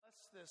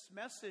this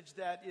message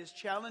that is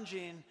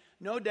challenging,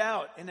 no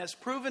doubt, and has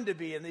proven to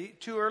be in the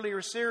two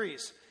earlier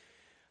series.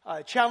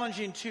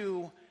 Challenging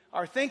to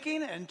our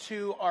thinking and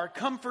to our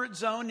comfort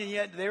zone, and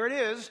yet there it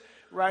is,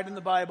 right in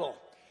the Bible.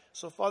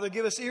 So, Father,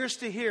 give us ears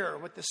to hear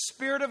what the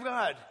Spirit of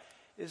God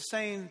is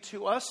saying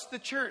to us, the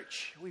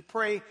church. We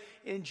pray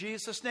in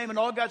Jesus' name. And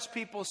all God's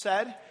people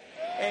said,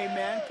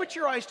 Amen. Put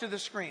your eyes to the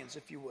screens,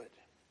 if you would.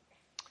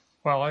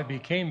 Well, I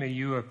became a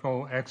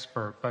UFO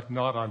expert, but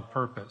not on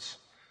purpose.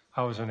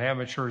 I was an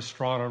amateur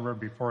astronomer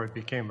before I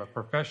became a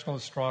professional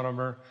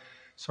astronomer.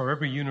 So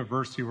every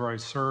university where I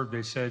served,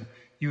 they said,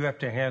 you have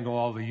to handle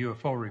all the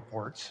UFO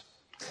reports.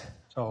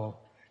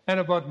 And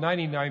about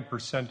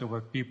 99% of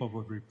what people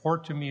would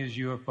report to me as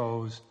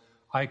UFOs,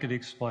 I could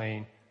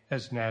explain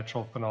as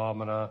natural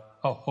phenomena,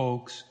 a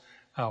hoax,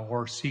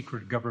 or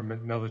secret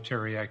government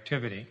military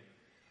activity.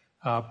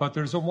 But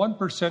there's a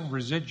 1%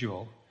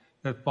 residual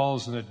that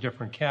falls in a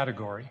different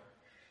category.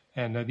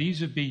 And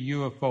these would be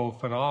UFO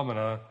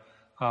phenomena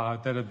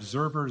that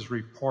observers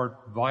report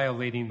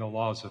violating the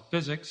laws of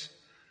physics.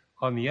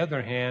 On the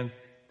other hand,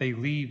 they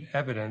leave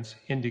evidence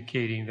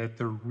indicating that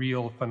they're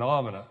real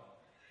phenomena.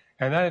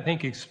 And that, I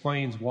think,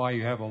 explains why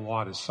you have a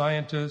lot of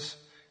scientists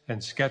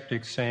and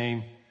skeptics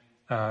saying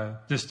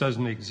this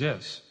doesn't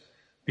exist,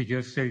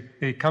 because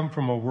they come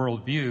from a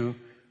worldview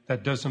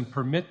that doesn't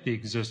permit the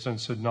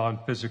existence of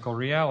non-physical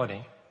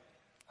reality.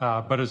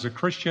 But as a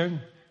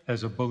Christian,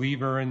 as a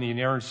believer in the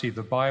inerrancy of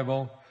the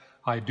Bible,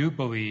 I do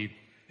believe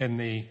in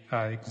the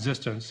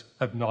existence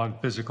of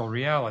non-physical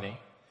reality.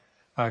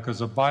 Because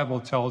the Bible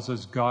tells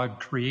us God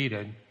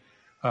created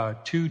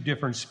two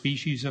different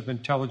species of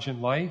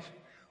intelligent life,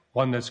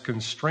 one that's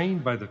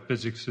constrained by the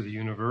physics of the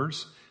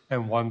universe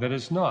and one that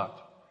is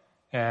not.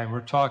 And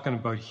we're talking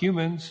about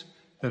humans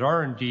that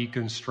are indeed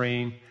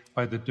constrained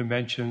by the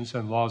dimensions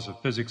and laws of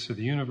physics of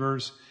the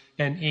universe,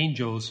 and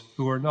angels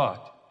who are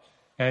not.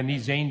 And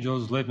these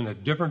angels live in a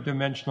different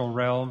dimensional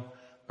realm,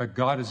 but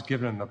God has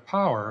given them the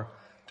power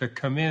to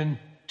come in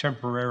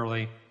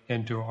temporarily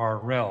into our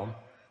realm.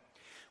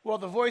 Well,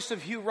 the voice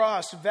of Hugh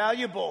Ross,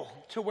 valuable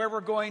to where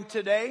we're going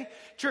today.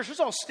 Church, let's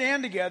all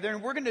stand together,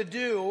 and we're going to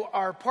do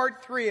our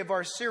part 3 of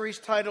our series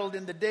titled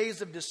In the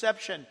Daze of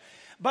Deception.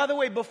 By the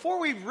way, before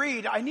we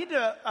read, I need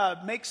to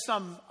make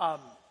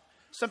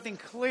something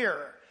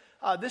clear.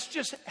 This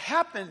just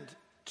happened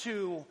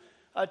to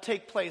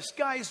take place.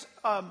 Guys,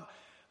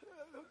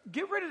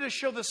 get ready to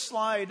show the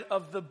slide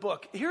of the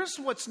book. Here's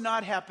what's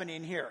not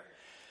happening here.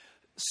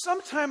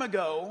 Some time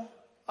ago,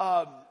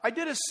 I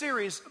did a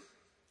series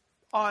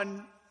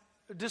on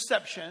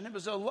deception. It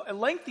was a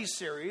lengthy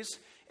series,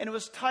 and it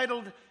was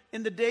titled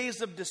In the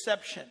Daze of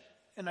Deception.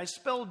 And I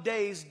spelled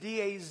Daze,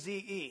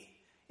 D-A-Z-E,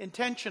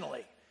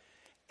 intentionally.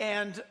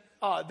 And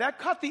that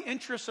caught the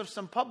interest of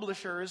some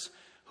publishers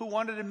who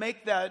wanted to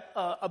make that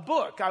a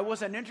book. I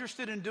wasn't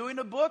interested in doing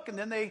a book, and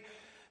then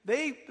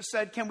they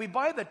said, can we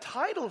buy the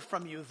title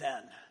from you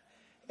then?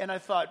 And I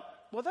thought,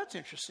 well, that's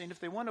interesting. If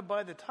they want to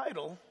buy the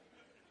title,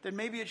 then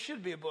maybe it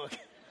should be a book.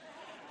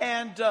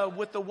 And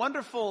with the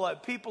wonderful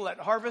people at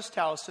Harvest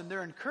House and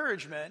their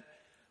encouragement,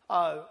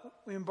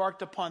 we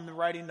embarked upon the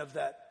writing of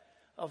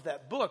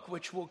that book,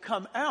 which will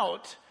come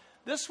out.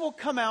 This will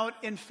come out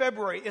in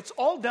February. It's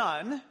all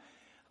done,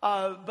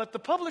 but the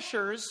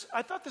publishers,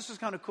 I thought this was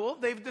kind of cool,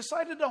 they've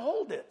decided to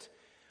hold it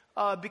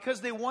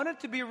because they want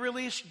it to be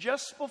released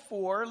just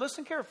before,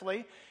 listen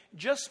carefully,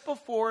 just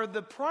before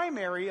the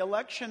primary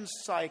election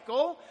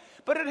cycle,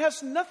 but it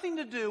has nothing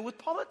to do with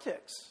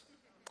politics.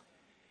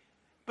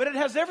 But it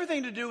has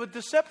everything to do with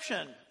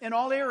deception in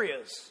all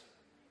areas.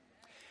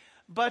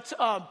 But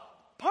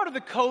part of the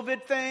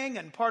COVID thing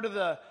and part of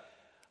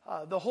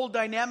the whole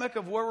dynamic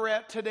of where we're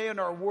at today in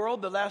our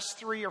world, the last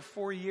 3 or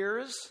 4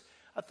 years,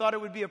 I thought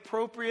it would be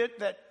appropriate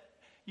that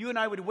you and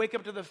I would wake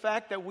up to the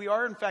fact that we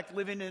are, in fact,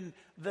 living in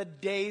the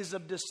days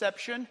of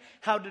deception,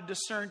 how to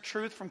discern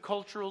truth from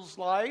cultural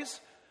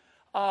lies.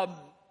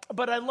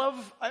 But I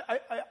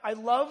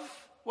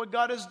love what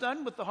God has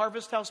done with the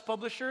Harvest House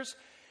publishers.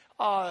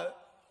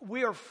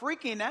 We are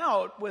freaking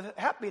out with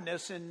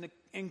happiness and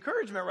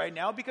encouragement right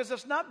now because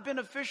it's not been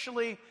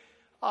officially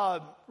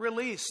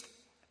released.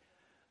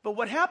 But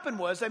what happened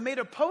was I made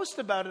a post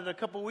about it a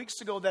couple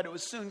weeks ago that it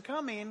was soon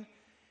coming,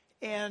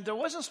 and I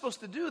wasn't supposed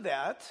to do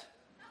that.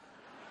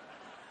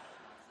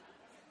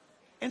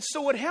 And so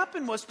what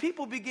happened was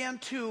people began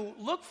to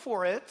look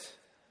for it,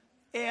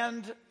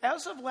 and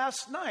as of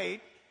last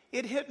night,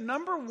 it hit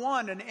number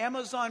 1 in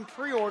Amazon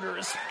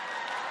pre-orders.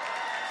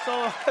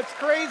 So it's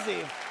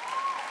crazy.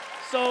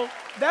 So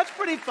that's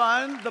pretty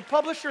fun. The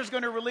publisher is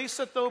going to release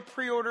it, though,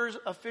 pre-orders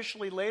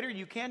officially later.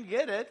 You can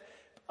get it,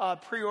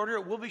 pre-order.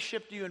 It will be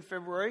shipped to you in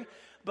February.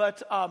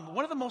 But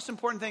one of the most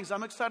important things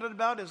I'm excited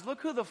about is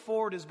look who the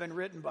forward has been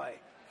written by.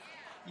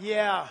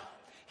 Yeah,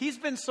 he's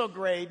been so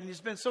great, and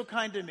he's been so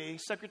kind to me,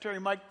 Secretary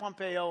Mike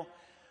Pompeo.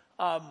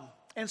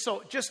 And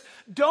so just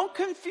don't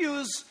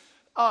confuse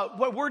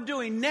what we're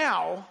doing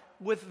now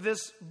with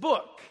this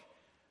book.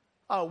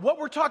 What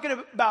we're talking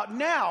about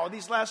now,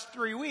 these last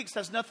 3 weeks,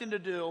 has nothing to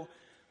do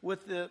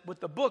with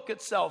the book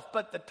itself.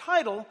 But the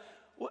title,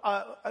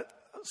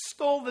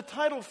 stole the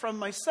title from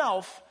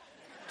myself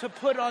to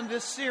put on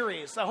this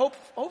series.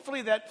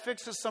 Hopefully that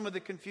fixes some of the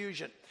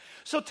confusion.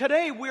 So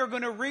today we are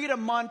going to read a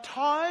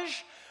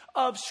montage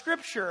of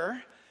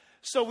Scripture.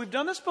 So we've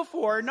done this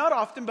before, not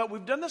often, but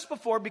we've done this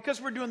before because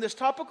we're doing this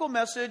topical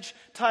message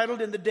titled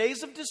In the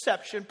Days of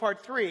Deception,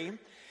 Part 3.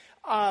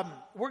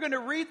 We're going to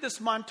read this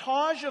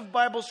montage of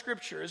Bible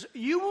Scriptures.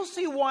 You will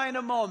see why in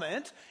a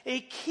moment.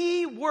 A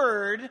key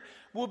word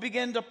will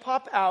begin to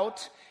pop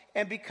out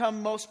and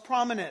become most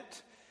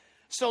prominent.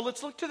 So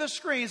let's look to the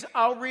screens.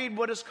 I'll read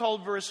what is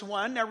called verse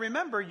 1. Now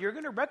remember, you're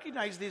going to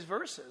recognize these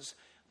verses,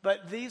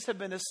 but these have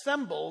been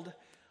assembled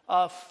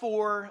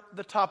for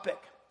the topic.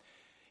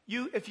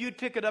 If you'd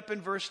pick it up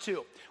in verse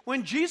 2.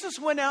 When Jesus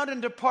went out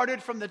and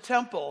departed from the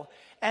temple,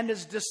 and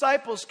his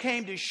disciples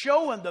came to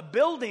show him the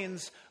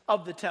buildings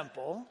of the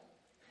temple,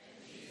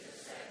 and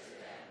Jesus said to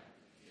them,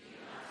 "Do you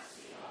not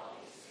see all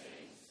these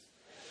things?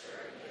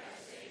 Assuredly I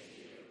say to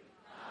you,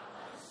 not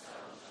one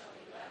stone shall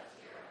be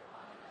left here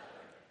upon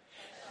another,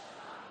 that shall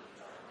not be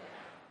thrown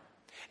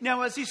down."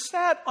 Now as he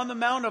sat on the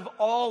Mount of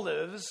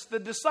Olives, the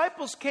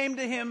disciples came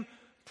to him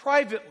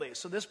privately.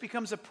 So this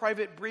becomes a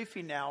private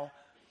briefing now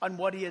on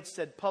what he had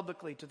said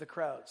publicly to the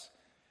crowds.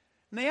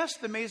 And they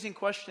asked amazing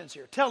questions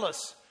here. Tell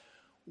us,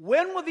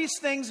 when will these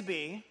things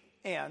be?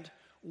 And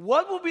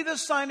what will be the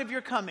sign of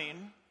your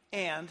coming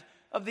and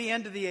of the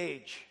end of the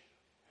age?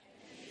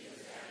 And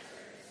Jesus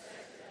answered and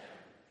said to them,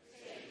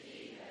 "Take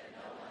heed that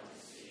no one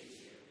deceives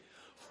you.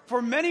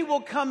 For many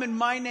will come in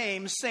my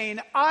name, saying,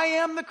 I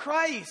am the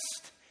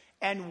Christ,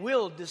 and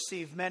will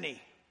deceive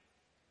many.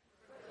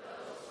 For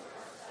those who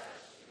are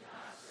such do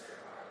not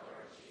serve our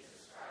Lord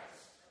Jesus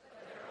Christ,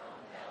 but their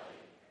own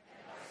belly,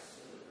 and by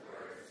smooth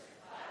words and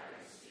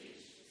flattering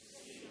speech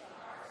deceive the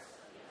hearts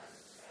of the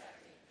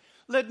unsuspecting.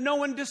 Let no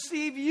one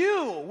deceive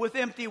you with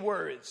empty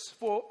words,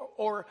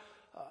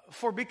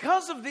 for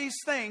because of these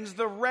things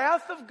the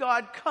wrath of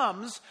God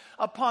comes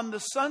upon the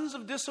sons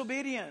of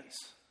disobedience.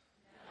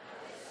 Now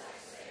this I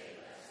say,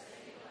 lest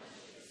anyone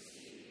should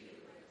deceive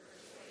you with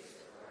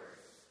persuasive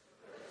words.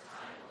 For the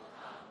time will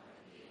come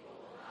when people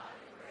will not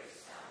embrace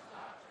sound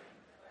doctrine,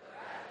 but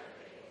rather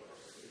they will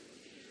pursue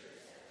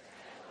teachers that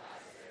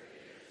tantalize their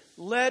ears.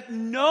 Let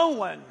no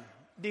one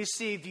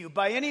deceive you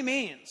by any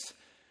means,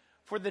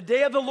 for the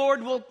day of the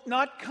Lord will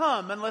not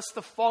come unless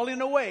the falling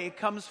away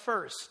comes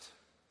first.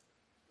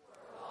 For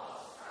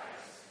false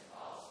Christs and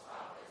false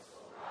prophets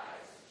will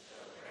rise and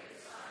show great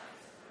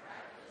signs and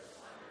miraculous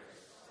wonders,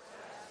 so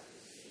as to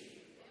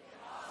deceive, if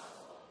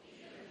possible,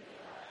 even the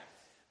elect.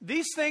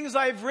 These things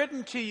I have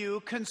written to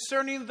you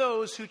concerning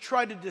those who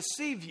try to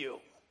deceive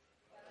you.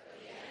 But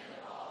the end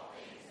of all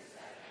things is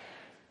at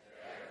hand.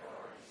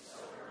 Therefore be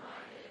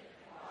sober-minded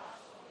and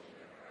watchful in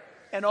your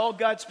prayers. And all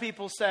God's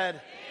people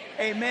said,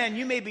 Amen.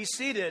 You may be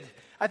seated.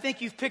 I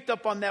think you've picked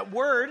up on that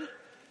word.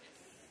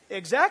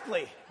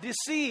 Exactly.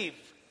 Deceived.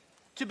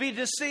 To be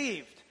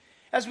deceived.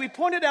 As we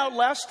pointed out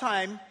last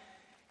time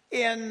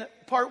in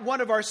part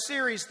 1 of our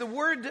series, the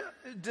word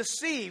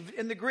deceived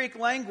in the Greek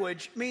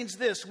language means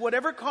this: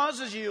 whatever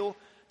causes you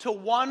to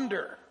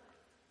wander.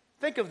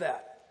 Think of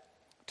that.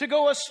 To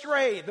go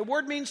astray. The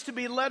word means to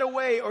be led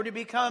away or to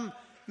become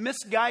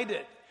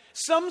misguided.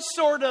 Some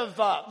sort of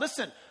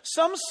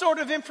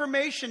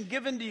information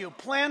given to you,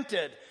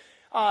 planted,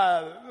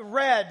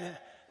 read,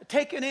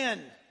 taken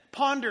in,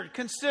 pondered,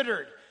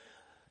 considered.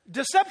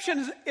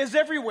 Deception is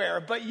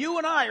everywhere, but you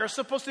and I are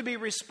supposed to be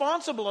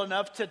responsible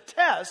enough to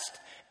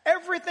test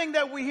everything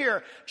that we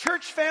hear.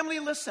 Church family,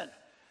 listen.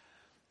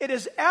 It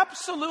is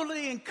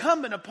absolutely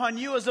incumbent upon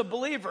you as a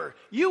believer.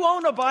 You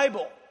own a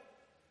Bible.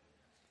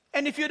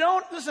 And if you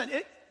don't, listen,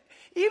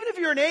 even if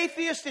you're an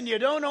atheist and you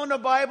don't own a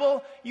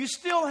Bible, you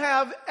still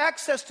have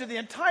access to the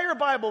entire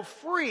Bible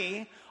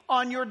free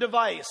on your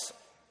device.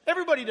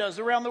 Everybody does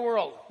around the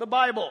world, the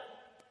Bible.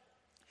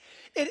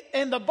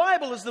 And the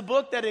Bible is the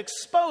book that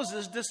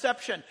exposes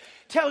deception.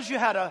 Tells you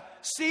how to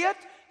see it,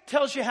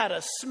 tells you how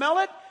to smell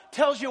it,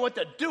 tells you what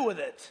to do with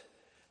it.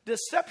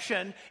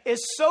 Deception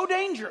is so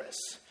dangerous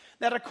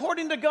that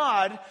according to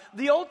God,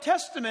 the Old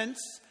Testament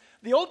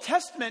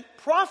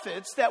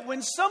prophets, that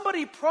when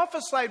somebody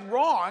prophesied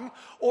wrong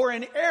or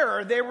in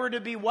error, they were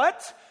to be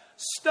what?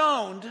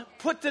 Stoned,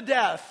 put to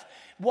death.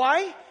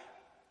 Why?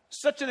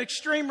 Such an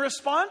extreme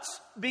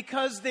response?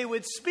 Because they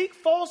would speak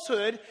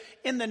falsehood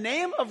in the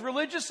name of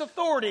religious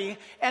authority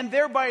and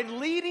thereby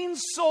leading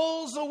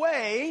souls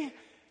away.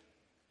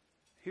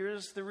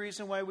 Here's the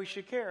reason why we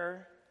should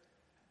care: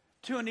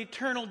 to an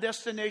eternal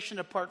destination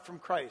apart from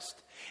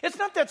Christ. It's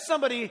not that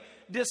somebody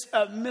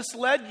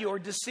misled you or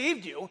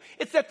deceived you.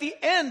 It's that the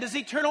end is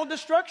eternal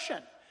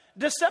destruction,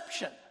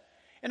 deception.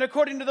 And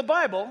according to the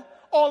Bible,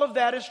 all of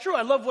that is true.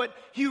 I love what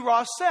Hugh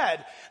Ross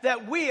said,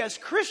 that we as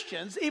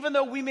Christians, even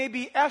though we may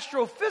be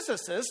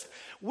astrophysicists,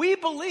 we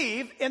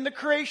believe in the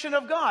creation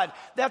of God,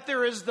 that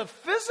there is the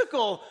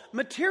physical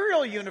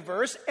material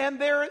universe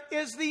and there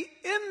is the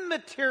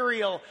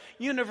immaterial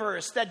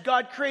universe, that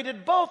God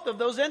created both of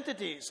those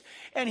entities.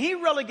 And He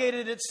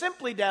relegated it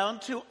simply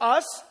down to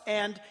us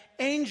and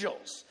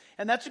angels.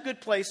 And that's a good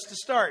place to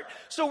start.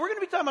 So we're going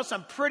to be talking about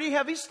some pretty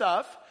heavy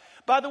stuff.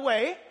 By the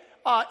way,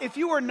 if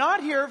you are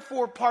not here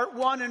for part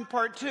 1 and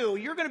part 2,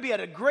 you're going to be at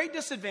a great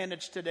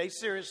disadvantage today,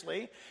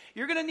 seriously.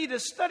 You're going to need to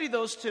study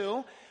those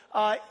two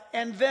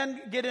and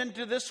then get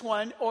into this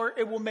one, or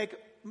it will make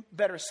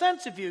better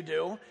sense if you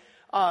do.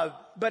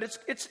 But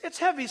it's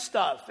heavy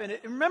stuff. And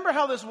remember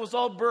how this was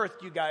all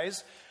birthed, you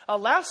guys.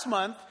 Last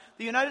month,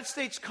 the United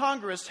States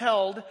Congress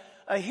held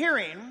a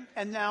hearing,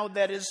 and now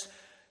that is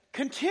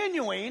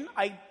continuing.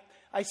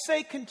 I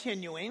say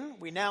continuing.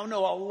 We now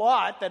know a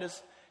lot that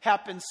has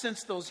happened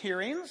since those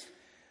hearings.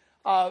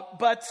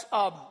 But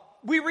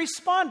we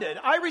responded.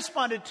 I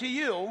responded to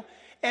you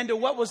and to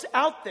what was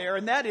out there,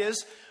 and that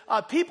is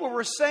people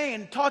were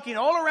saying, talking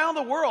all around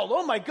the world,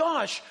 oh my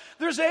gosh,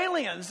 there's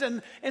aliens,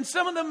 and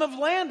some of them have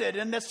landed,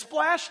 and they're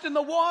splashed in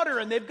the water,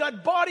 and they've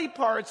got body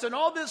parts, and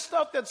all this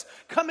stuff that's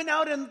coming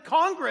out in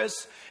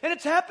Congress, and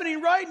it's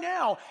happening right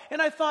now.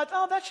 And I thought,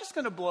 oh, that's just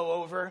going to blow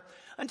over.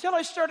 Until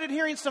I started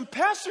hearing some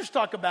pastors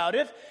talk about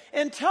it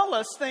and tell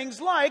us things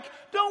like,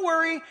 don't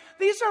worry,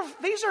 these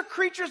are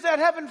creatures that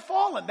haven't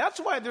fallen. That's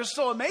why they're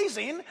so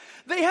amazing.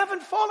 They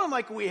haven't fallen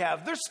like we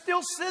have. They're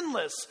still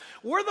sinless.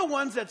 We're the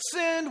ones that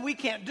sinned. We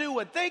can't do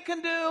what they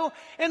can do.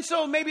 And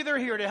so maybe they're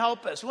here to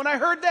help us. When I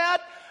heard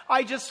that,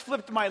 I just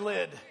flipped my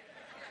lid.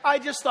 I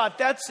just thought,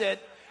 that's it.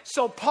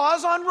 So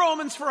pause on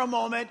Romans for a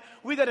moment.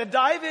 We got to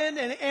dive in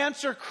and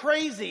answer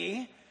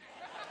crazy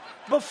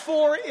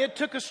before it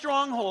took a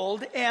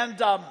stronghold, and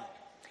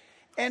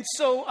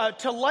so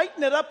to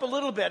lighten it up a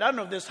little bit, I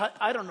don't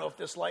know if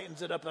this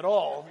lightens it up at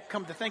all.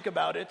 Come to think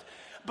about it,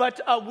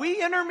 but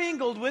we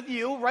intermingled with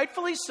you,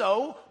 rightfully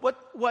so.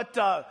 What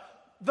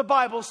the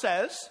Bible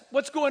says,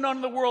 what's going on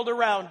in the world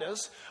around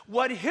us,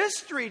 what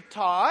history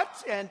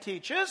taught and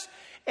teaches,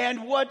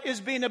 and what is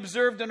being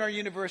observed in our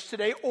universe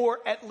today, or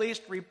at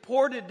least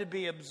reported to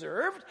be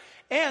observed,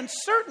 and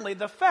certainly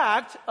the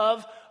fact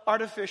of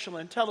artificial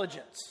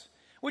intelligence,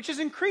 which is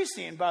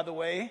increasing, by the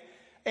way.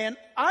 And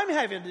I'm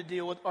having to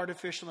deal with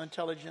artificial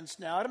intelligence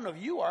now. I don't know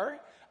if you are,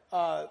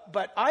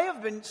 but I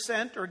have been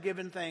sent or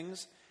given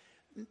things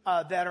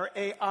that are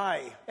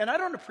AI. And I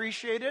don't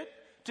appreciate it,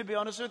 to be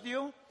honest with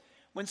you.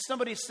 When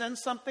somebody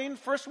sends something,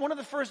 one of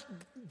the first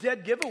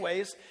dead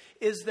giveaways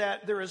is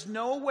that there is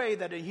no way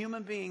that a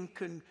human being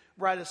can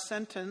write a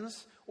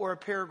sentence or a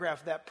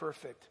paragraph that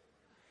perfect.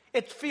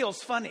 It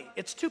feels funny.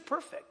 It's too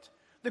perfect.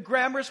 The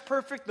grammar is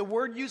perfect. The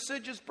word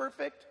usage is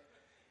perfect.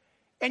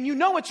 And you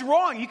know it's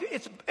wrong.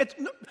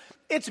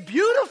 It's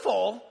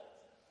beautiful,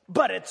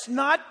 but it's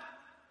not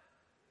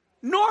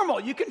normal.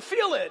 You can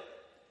feel it.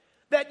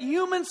 That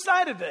human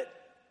side of it.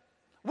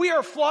 We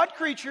are flawed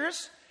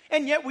creatures,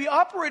 and yet we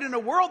operate in a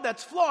world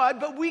that's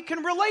flawed, but we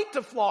can relate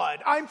to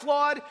flawed. I'm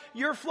flawed,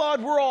 you're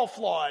flawed, we're all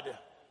flawed.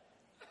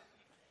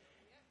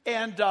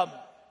 And,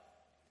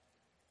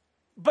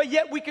 but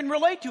yet we can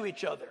relate to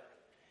each other.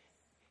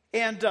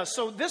 And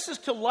so this is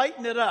to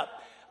lighten it up.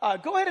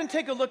 Go ahead and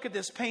take a look at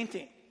this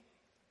painting.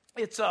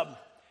 It's that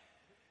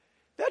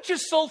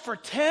just sold for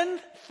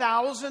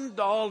 $10,000.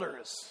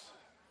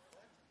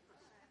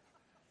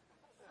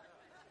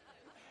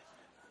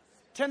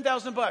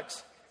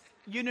 $10,000.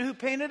 You know who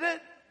painted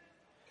it?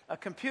 A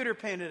computer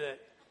painted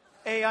it.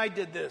 AI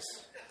did this.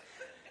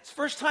 It's the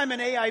first time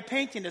an AI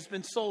painting has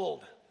been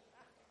sold.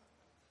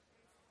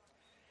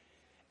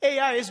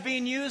 AI is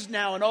being used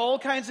now in all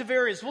kinds of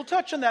areas. We'll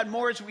touch on that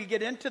more as we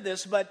get into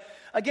this, but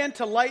again,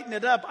 to lighten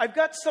it up, I've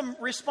got some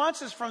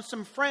responses from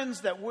some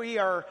friends that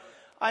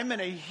I'm in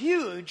a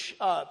huge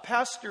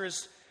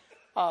pastor's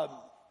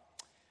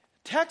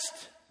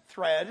text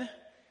thread,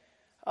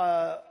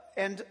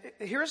 and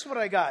here's what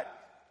I got.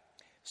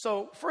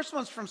 So first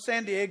one's from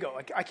San Diego.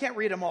 I can't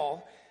read them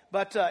all,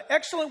 but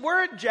excellent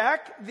word,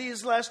 Jack,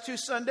 these last 2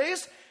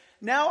 Sundays.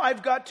 Now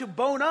I've got to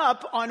bone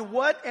up on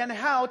what and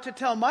how to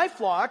tell my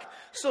flock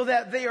so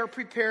that they are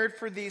prepared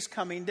for these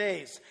coming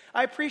days.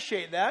 I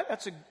appreciate that.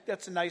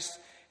 That's a nice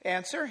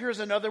answer. Here's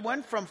another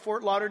one from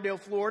Fort Lauderdale,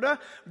 Florida.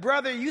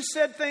 Brother, you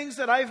said things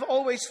that I've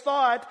always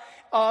thought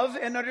of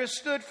and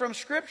understood from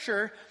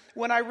Scripture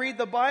when I read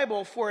the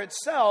Bible for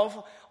itself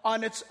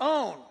on its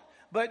own,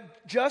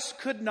 but just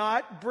could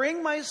not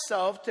bring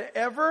myself to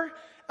ever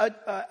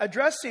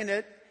addressing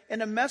it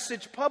in a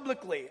message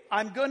publicly.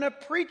 I'm going to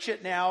preach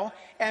it now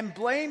and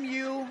blame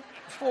you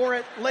for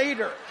it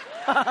later.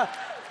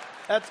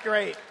 That's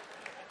great.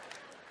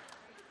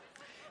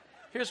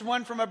 Here's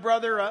one from a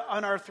brother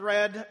on our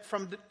thread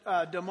from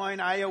Des Moines,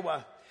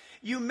 Iowa.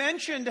 You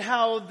mentioned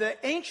how the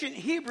ancient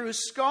Hebrew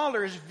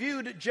scholars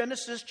viewed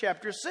Genesis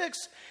chapter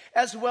 6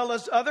 as well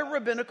as other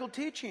rabbinical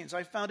teachings.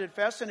 I found it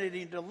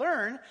fascinating to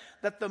learn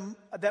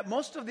that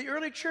most of the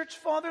early church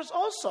fathers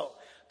also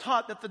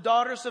taught that the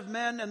daughters of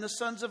men and the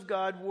sons of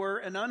God were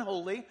an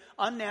unholy,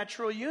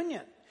 unnatural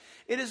union.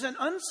 It is an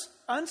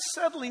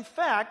unsettling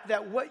fact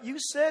that what you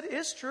said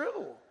is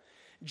true.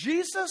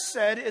 Jesus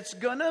said it's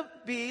going to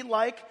be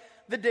like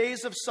the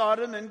days of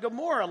Sodom and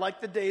Gomorrah,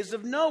 like the days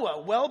of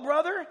Noah. Well,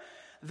 brother,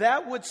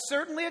 that would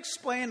certainly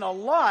explain a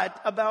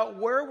lot about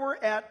where we're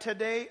at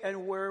today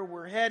and where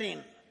we're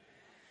heading.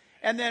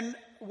 And then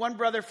one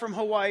brother from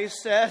Hawaii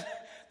said,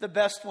 the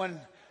best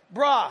one,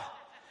 "Brah,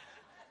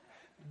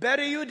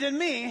 better you than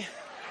me."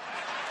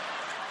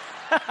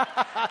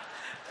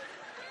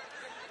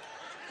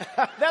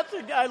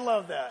 I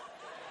love that.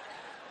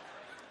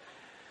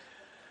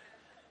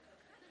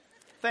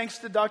 Thanks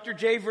to Dr.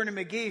 J. Vernon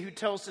McGee, who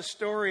tells the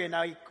story, and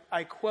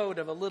I quote,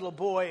 of a little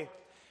boy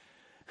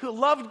who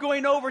loved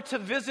going over to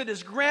visit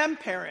his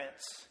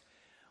grandparents'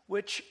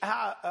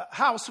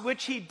 house,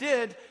 which he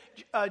did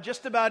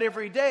just about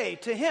every day.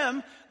 To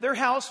him, their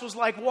house was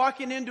like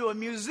walking into a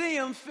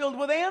museum filled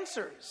with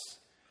answers.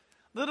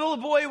 The little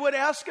boy would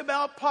ask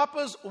about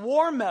Papa's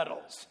war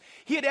medals.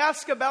 He'd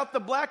ask about the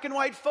black and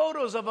white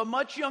photos of a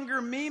much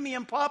younger Mimi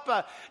and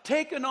Papa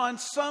taken on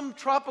some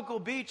tropical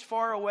beach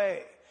far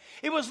away.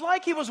 It was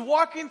like he was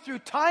walking through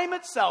time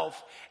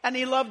itself, and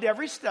he loved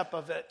every step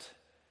of it.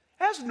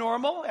 As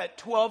normal, at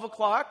 12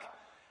 o'clock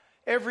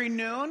every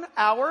noon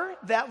hour,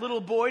 that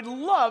little boy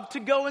loved to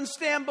go and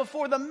stand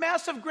before the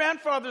massive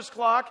grandfather's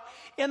clock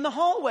in the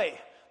hallway.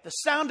 The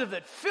sound of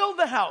it filled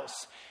the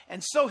house,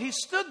 and so he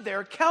stood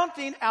there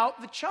counting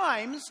out the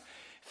chimes,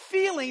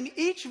 feeling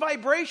each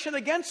vibration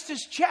against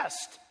his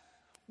chest.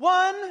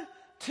 1,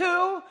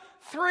 2,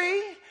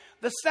 3.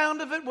 The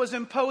sound of it was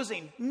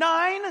imposing.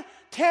 9,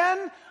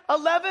 10,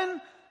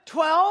 11,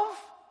 12,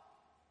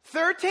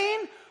 13,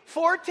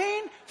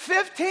 14,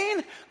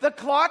 15. The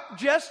clock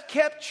just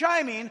kept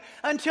chiming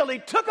until he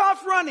took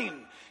off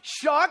running.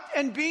 Shocked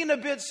and being a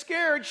bit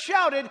scared,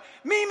 shouted,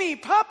 "Mimi,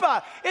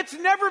 Papa, it's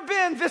never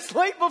been this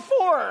late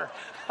before."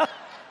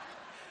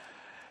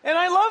 And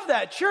I love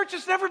that. Church,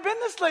 it's never been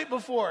this late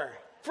before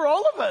for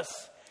all of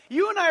us.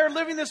 You and I are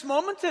living this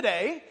moment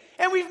today,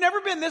 and we've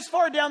never been this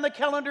far down the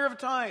calendar of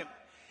time.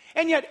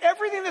 And yet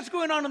everything that's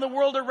going on in the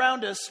world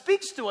around us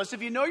speaks to us,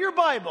 if you know your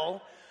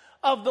Bible,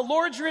 of the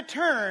Lord's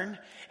return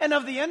and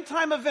of the end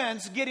time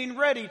events getting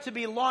ready to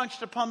be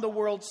launched upon the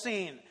world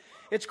scene.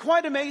 It's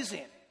quite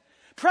amazing.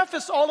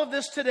 Preface all of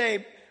this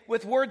today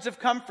with words of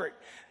comfort.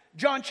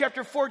 John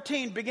chapter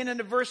 14, beginning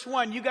at verse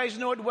 1. You guys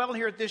know it well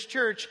here at this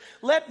church.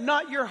 Let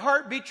not your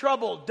heart be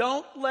troubled.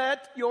 Don't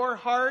let your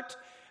heart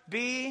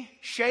be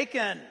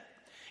shaken.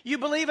 You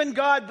believe in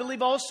God,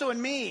 believe also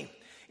in me.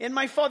 In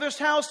my Father's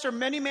house are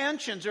many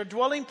mansions or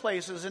dwelling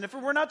places, and if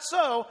it were not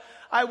so,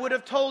 I would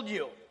have told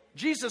you.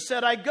 Jesus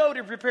said, I go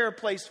to prepare a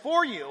place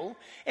for you,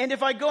 and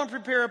if I go and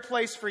prepare a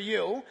place for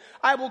you,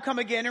 I will come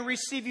again and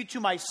receive you to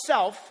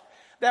myself,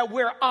 that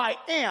where I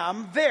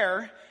am,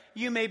 there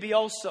you may be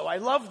also. I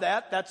love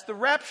that. That's the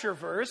rapture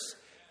verse,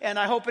 and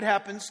I hope it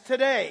happens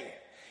today.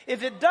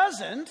 If it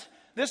doesn't,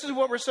 this is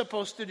what we're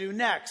supposed to do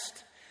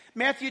next.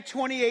 Matthew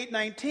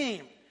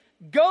 28:19.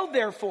 Go,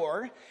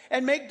 therefore,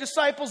 and make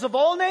disciples of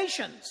all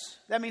nations.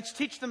 That means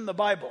teach them the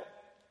Bible.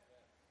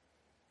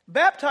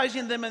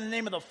 Baptizing them in the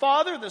name of the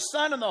Father, the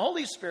Son, and the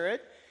Holy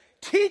Spirit,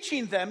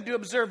 teaching them to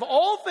observe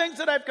all things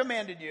that I've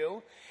commanded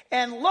you.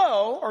 And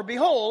lo, or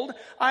behold,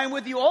 I am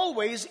with you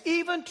always,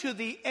 even to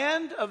the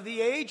end of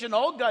the age. And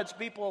all God's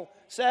people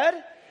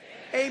said,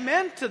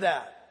 Amen to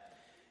that.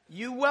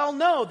 You well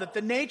know that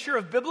the nature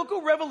of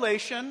biblical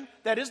revelation,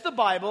 that is the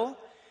Bible,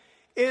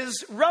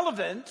 is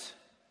relevant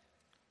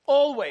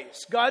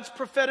always. God's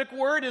prophetic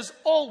word is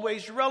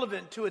always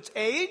relevant to its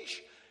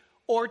age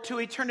or to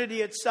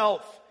eternity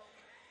itself.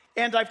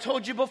 And I've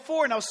told you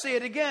before, and I'll say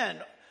it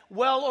again,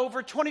 well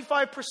over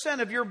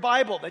 25% of your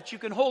Bible that you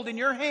can hold in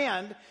your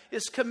hand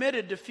is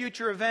committed to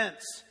future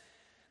events.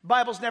 The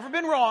Bible's never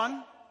been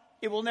wrong.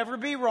 It will never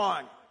be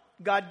wrong.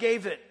 God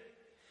gave it.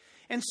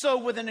 And so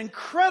with an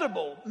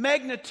incredible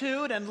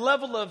magnitude and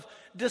level of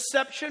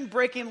deception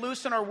breaking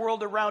loose in our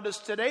world around us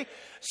today,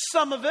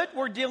 some of it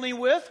we're dealing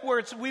with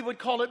where we would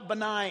call it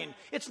benign.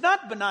 It's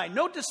not benign.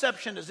 No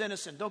deception is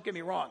innocent, don't get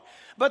me wrong.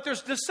 But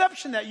there's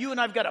deception that you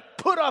and I've got to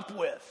put up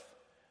with.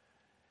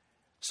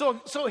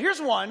 So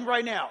here's one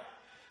right now.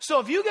 So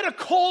if you get a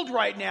cold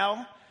right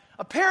now,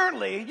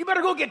 apparently you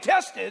better go get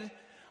tested.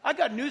 I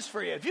got news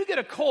for you. If you get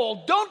a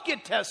cold, don't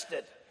get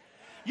tested.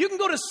 You can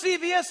go to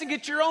CVS and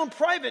get your own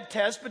private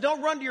test, but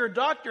don't run to your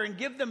doctor and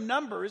give them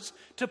numbers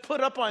to put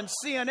up on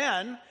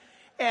CNN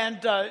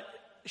and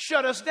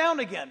shut us down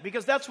again,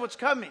 because that's what's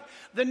coming.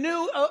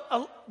 The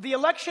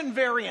election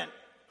variant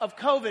of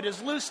COVID is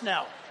loose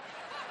now.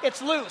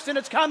 It's loose and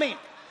it's coming.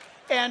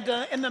 And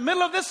in the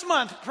middle of this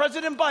month,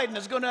 President Biden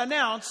is going to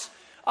announce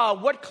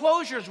what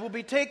closures we'll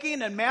be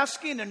taking and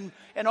masking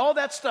and all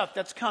that stuff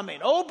that's coming.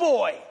 Oh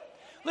boy.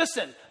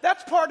 Listen,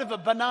 that's part of a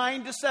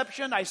benign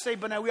deception. I say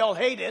benign, we all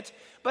hate it,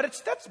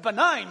 but that's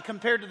benign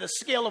compared to the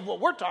scale of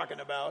what we're talking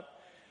about.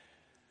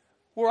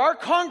 Where our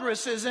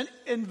Congress is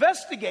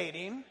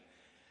investigating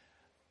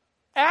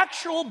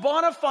actual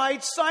bona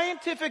fide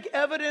scientific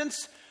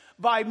evidence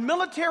by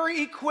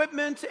military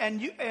equipment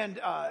and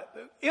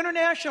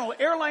International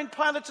Airline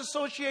Pilots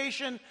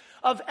Association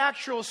of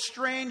actual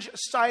strange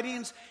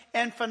sightings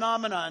and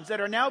phenomenons that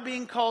are now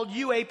being called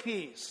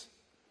UAPs.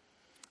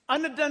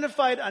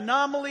 unidentified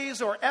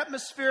anomalies or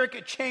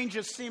atmospheric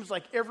changes seems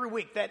like every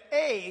week. That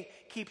A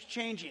keeps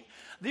changing.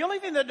 The only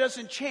thing that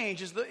doesn't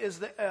change is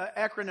the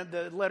acronym,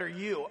 the letter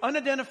U,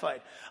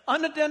 unidentified.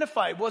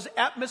 Unidentified was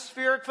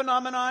atmospheric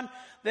phenomenon.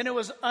 Then it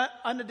was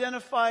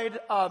unidentified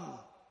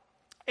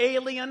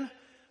alien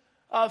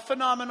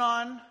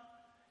phenomenon.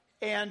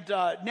 And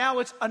now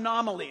it's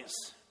anomalies.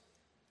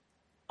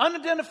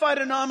 Unidentified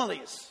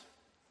anomalies.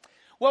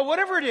 Well,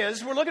 whatever it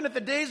is, we're looking at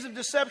the days of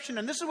deception,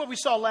 and this is what we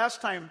saw last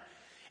time,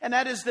 and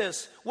that is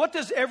this. What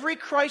does every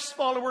Christ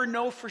follower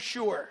know for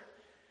sure?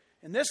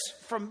 And this,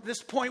 from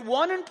this point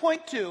 1 and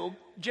point 2,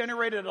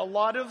 generated a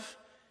lot of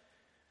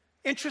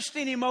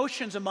interesting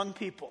emotions among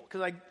people,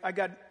 because I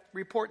got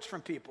reports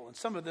from people, and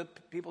some of the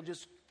people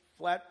just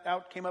flat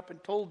out came up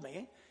and told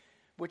me,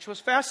 which was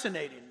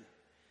fascinating.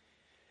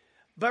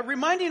 But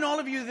reminding all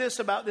of you this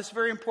about this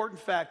very important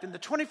fact, in the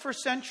 21st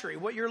century,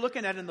 what you're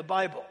looking at in the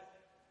Bible,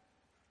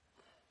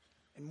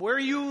 and where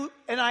you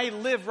and I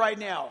live right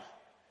now,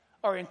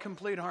 are in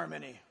complete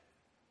harmony.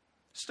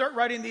 Start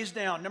writing these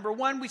down. Number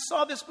one, we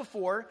saw this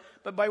before,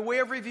 but by way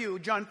of review,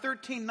 John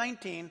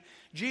 13:19,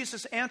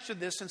 Jesus answered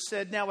this and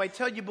said, "Now I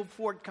tell you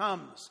before it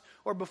comes,"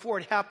 or before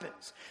it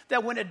happens,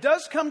 "that when it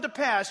does come to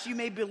pass, you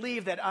may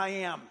believe that I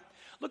am."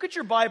 Look at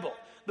your Bible.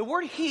 The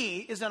word "he"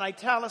 is an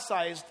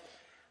italicized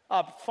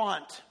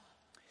font.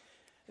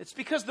 It's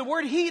because the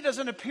word "he"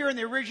 doesn't appear in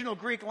the original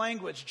Greek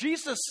language.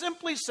 Jesus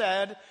simply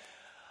said,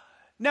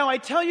 "Now I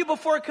tell you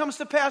before it comes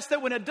to pass,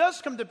 that when it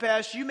does come to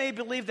pass, you may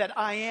believe that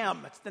I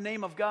am." It's the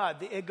name of God,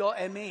 the ego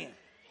eimi.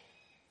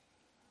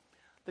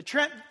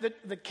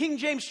 The King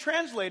James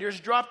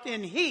translators dropped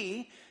in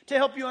 "he" to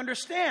help you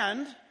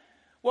understand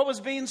what was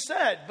being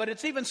said. But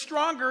it's even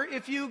stronger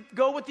if you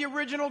go with the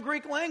original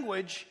Greek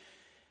language.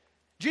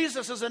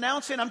 Jesus is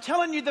announcing, "I'm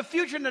telling you the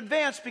future in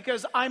advance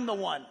because I'm the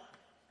one.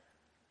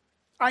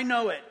 I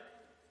know it."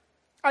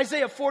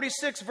 Isaiah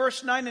 46,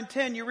 verse 9 and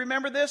 10, you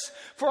remember this?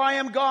 "For I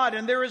am God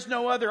and there is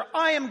no other.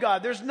 I am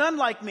God, there's none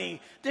like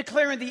me,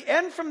 declaring the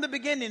end from the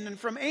beginning and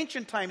from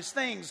ancient times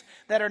things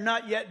that are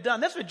not yet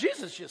done." That's what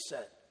Jesus just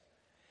said.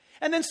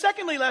 And then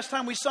secondly, last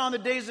time we saw in the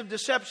days of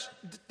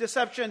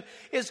deception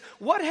is,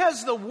 what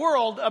has the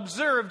world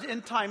observed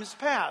in times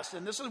past?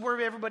 And this is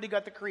where everybody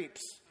got the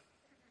creeps.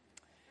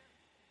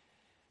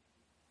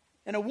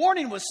 And a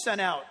warning was sent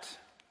out.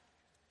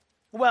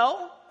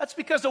 Well, that's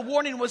because a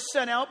warning was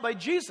sent out by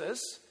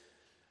Jesus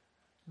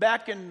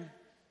back in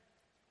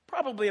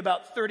probably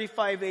about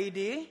 35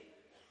 AD,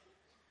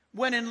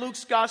 when in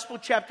Luke's Gospel,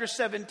 chapter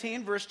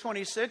 17, verse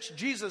 26,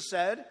 Jesus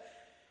said,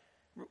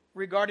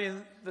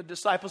 regarding the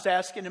disciples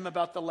asking him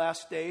about the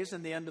last days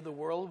and the end of the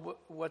world,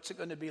 what's it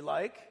going to be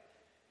like?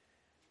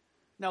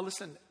 Now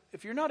listen,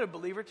 if you're not a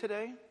believer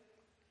today,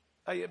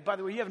 by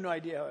the way, you have no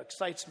idea how it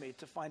excites me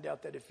to find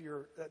out that if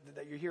you're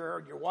here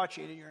or you're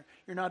watching and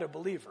you're not a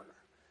believer.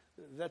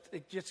 That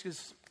it just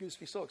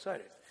gets me so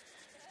excited,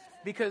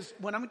 because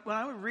when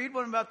I read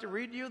what I'm about to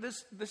read you,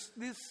 these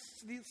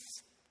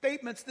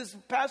statements, this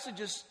passage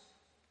is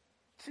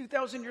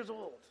 2,000 years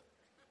old,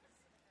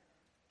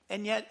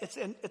 and yet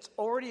it's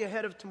already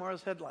ahead of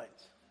tomorrow's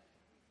headlines.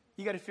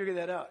 You got to figure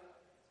that out,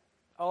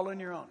 all on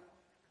your own.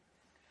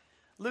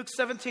 Luke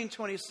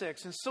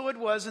 17:26, "And so it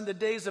was in the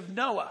days of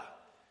Noah."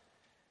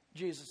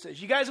 Jesus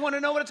says, "You guys want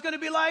to know what it's going to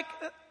be like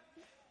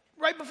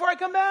right before I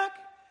come back?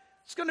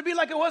 It's going to be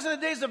like it was in the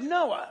days of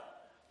Noah."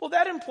 Well,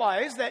 that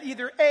implies that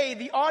either A,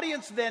 the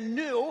audience then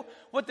knew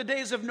what the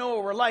days of Noah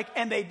were like,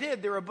 and they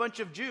did. They were a bunch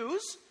of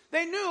Jews.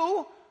 They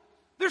knew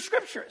their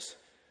scriptures.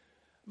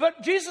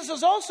 But Jesus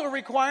is also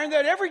requiring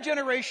that every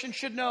generation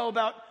should know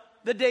about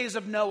the days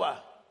of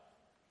Noah.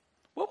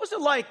 What was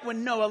it like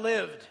when Noah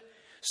lived?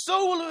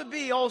 So will it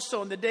be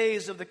also in the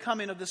days of the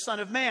coming of the Son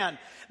of Man.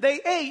 They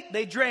ate,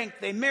 they drank,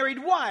 they married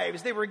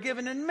wives, they were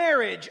given in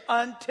marriage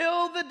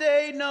until the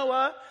day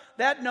Noah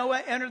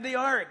entered the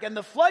ark, and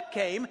the flood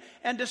came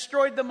and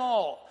destroyed them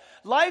all.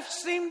 Life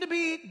seemed to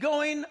be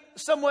going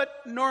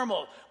somewhat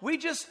normal. We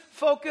just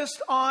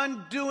focused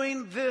on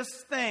doing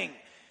this thing.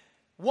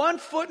 One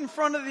foot in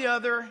front of the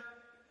other,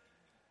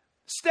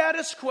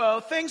 status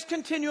quo, things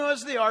continue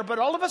as they are, but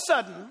all of a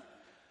sudden,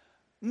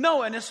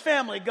 Noah and his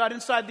family got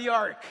inside the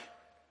ark.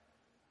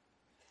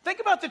 Think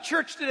about the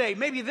church today,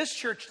 maybe this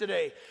church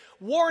today.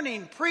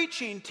 Warning,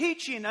 preaching,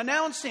 teaching,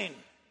 announcing.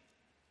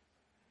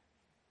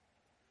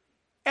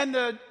 And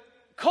the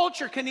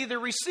culture can either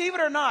receive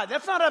it or not.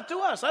 That's not up to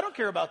us. I don't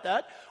care about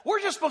that.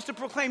 We're just supposed to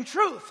proclaim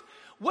truth.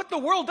 What the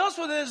world does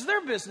with it is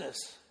their business.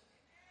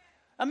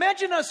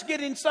 Imagine us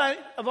getting inside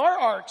of our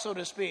ark, so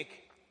to speak,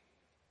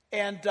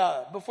 and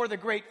before the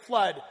great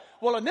flood.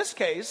 Well, in this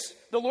case,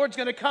 the Lord's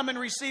going to come and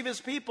receive his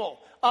people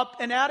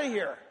up and out of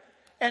here.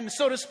 And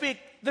so to speak,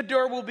 the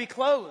door will be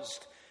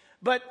closed.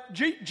 But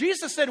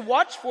Jesus said,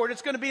 watch for it.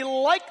 It's going to be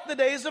like the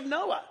days of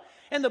Noah.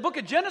 And the book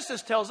of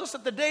Genesis tells us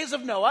that the days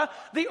of Noah,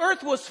 the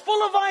earth was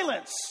full of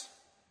violence.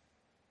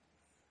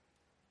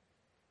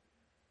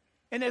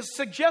 And it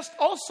suggests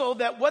also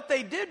that what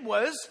they did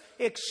was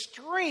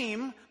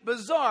extreme,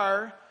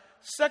 bizarre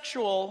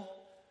sexual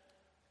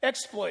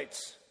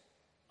exploits.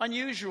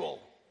 Unusual.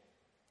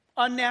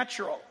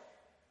 unnatural.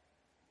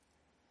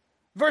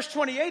 Verse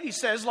 28, he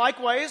says,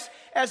 likewise,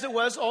 as it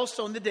was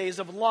also in the days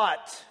of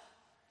Lot.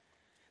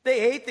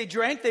 They ate, they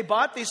drank, they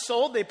bought, they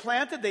sold, they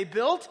planted, they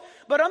built.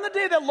 But on the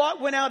day that Lot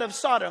went out of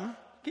Sodom,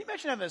 can you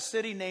imagine having a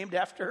city named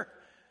after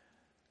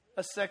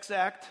a sex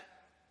act?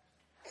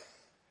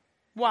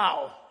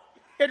 Wow.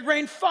 It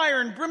rained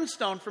fire and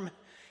brimstone from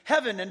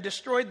heaven and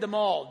destroyed them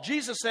all.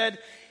 Jesus said,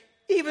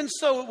 even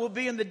so it will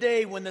be in the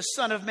day when the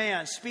Son of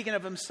Man, speaking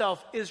of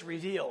himself, is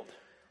revealed.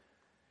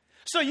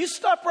 So you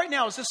stop right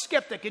now as a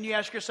skeptic and you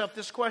ask yourself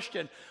this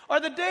question. Are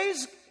the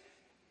days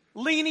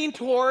leaning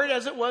toward,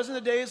 as it was in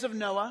the days of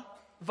Noah,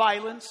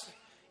 violence,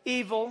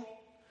 evil?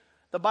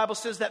 The Bible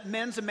says that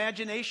men's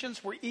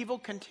imaginations were evil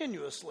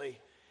continuously.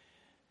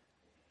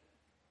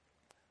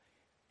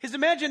 His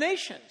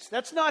imaginations,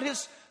 that's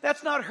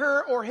not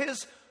her or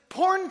his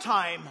porn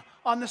time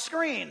on the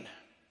screen.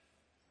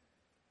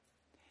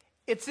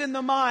 It's in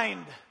the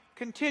mind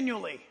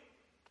continually.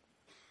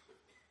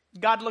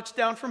 God looks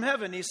down from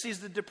heaven. He sees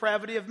the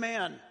depravity of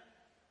man.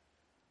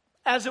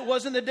 As it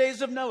was in the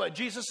days of Noah.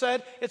 Jesus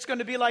said, it's going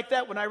to be like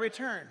that when I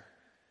return.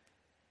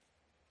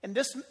 And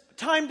this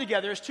time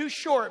together is too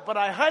short, but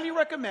I highly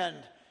recommend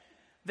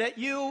that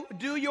you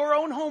do your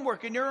own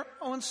homework and your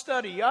own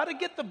study. You ought to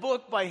get the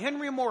book by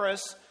Henry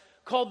Morris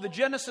called The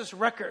Genesis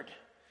Record.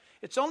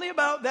 It's only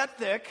about that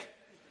thick,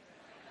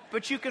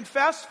 but you can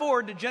fast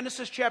forward to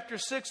Genesis chapter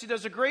 6. He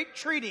does a great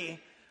treatise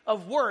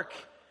of work.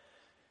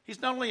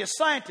 He's not only a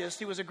scientist,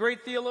 he was a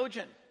great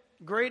theologian,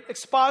 great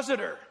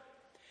expositor.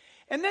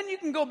 And then you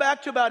can go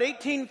back to about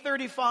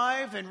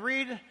 1835 and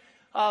read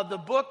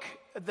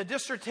the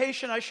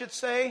dissertation, I should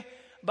say,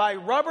 by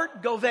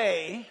Robert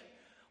Gouvet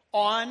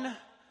on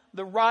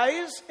the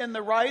rise and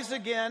the rise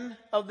again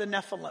of the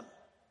Nephilim.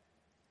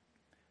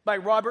 By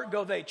Robert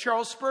Gouvet.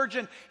 Charles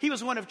Spurgeon, he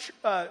was one of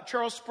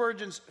Charles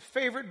Spurgeon's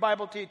favorite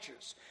Bible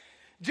teachers.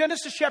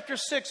 Genesis chapter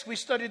 6, we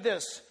studied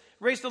this.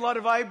 Raised a lot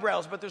of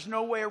eyebrows, but there's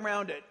no way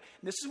around it.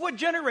 This is what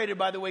generated,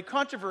 by the way,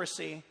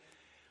 controversy,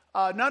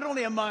 not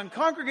only among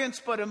congregants,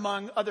 but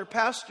among other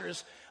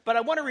pastors. But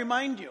I want to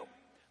remind you,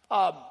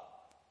 I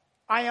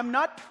am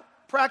not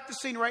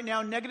practicing right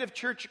now negative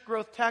church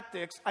growth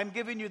tactics. I'm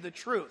giving you the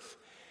truth.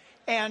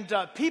 And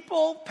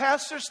people,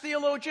 pastors,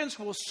 theologians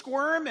will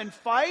squirm and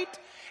fight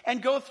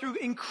and go through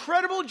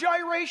incredible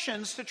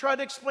gyrations to try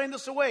to explain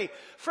this away.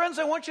 Friends,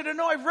 I want you to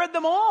know I've read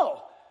them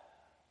all.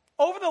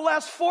 Over the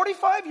last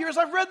 45 years,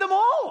 I've read them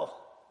all.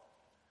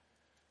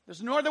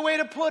 There's no other way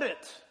to put it.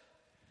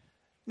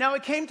 Now,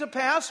 it came to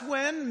pass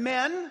when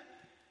men,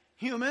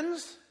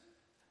 humans,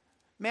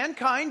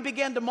 mankind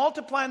began to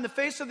multiply on the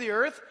face of the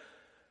earth,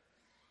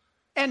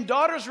 and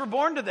daughters were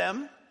born to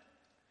them,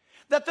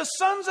 that the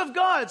sons of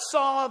God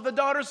saw the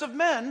daughters of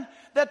men,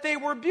 that they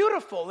were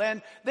beautiful,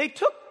 and they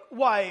took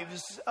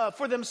wives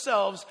for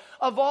themselves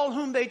of all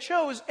whom they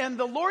chose. And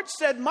the Lord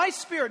said, my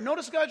spirit,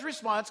 notice God's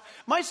response,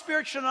 my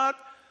spirit shall not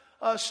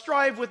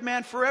strive with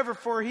man forever,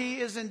 for he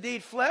is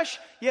indeed flesh,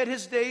 yet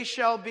his days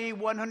shall be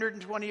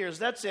 120 years.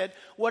 That's it.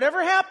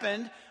 Whatever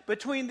happened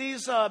between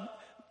these sons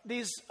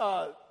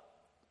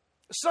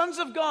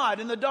of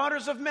God and the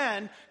daughters of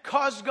men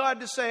caused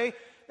God to say,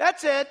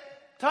 that's it,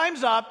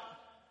 time's up,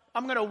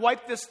 I'm going to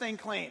wipe this thing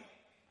clean.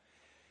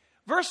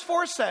 Verse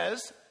 4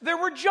 says, there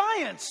were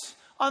giants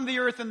on the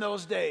earth in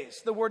those days.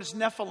 The word is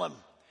Nephilim.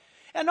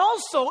 And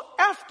also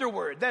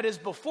afterward, that is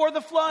before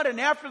the flood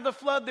and after the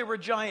flood, there were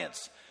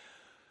giants.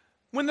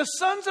 When the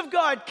sons of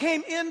God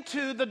came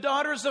into the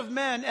daughters of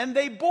men and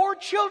they bore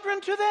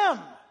children to them,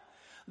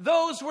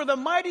 those were the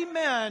mighty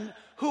men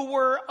who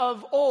were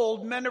of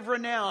old, men of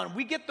renown.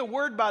 We get the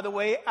word, by the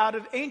way, out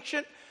of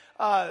ancient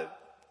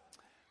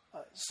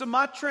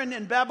Sumatran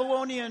and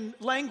Babylonian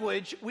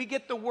language. We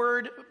get the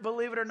word,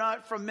 believe it or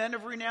not, from men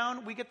of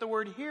renown, we get the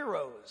word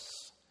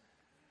heroes.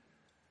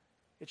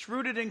 It's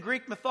rooted in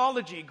Greek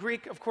mythology.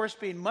 Greek, of course,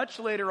 being much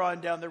later on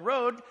down the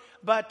road.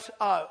 But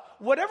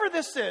whatever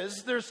this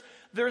is, there's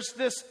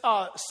this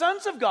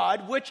sons of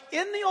God, which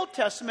in the Old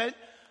Testament,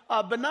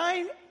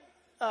 benign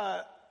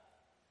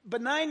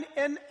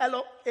en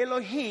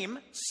Elohim,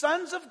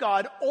 sons of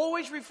God,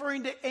 always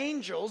referring to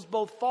angels,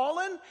 both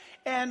fallen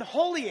and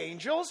holy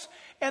angels,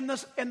 and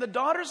the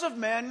daughters of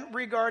men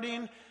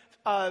regarding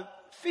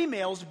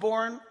females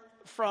born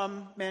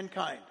from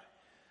mankind.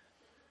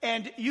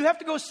 And you have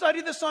to go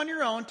study this on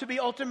your own to be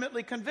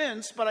ultimately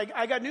convinced, but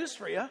I got news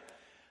for you.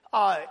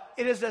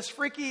 It is as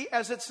freaky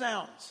as it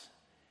sounds.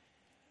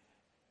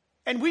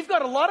 And we've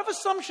got a lot of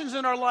assumptions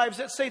in our lives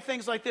that say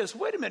things like this.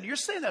 Wait a minute, you're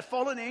saying that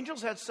fallen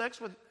angels had sex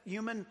with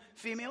human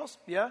females?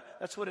 Yeah,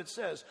 that's what it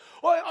says.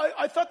 Well,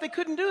 I thought they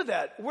couldn't do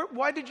that.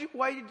 Why did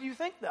you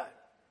think that?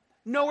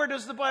 Nowhere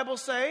does the Bible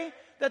say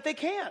that they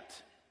can't.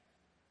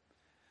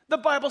 The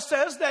Bible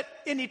says that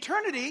in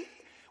eternity,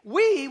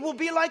 we will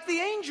be like the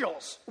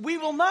angels. We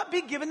will not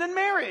be given in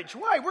marriage.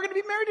 Why? We're going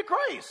to be married to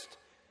Christ.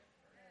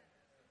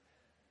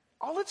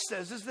 All it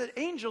says is that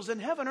angels in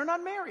heaven are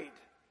not married.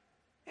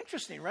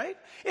 Interesting, right?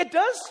 It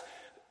does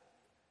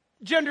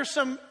gender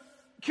some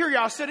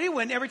curiosity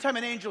when every time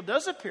an angel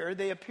does appear,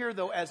 they appear,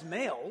 though, as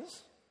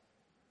males.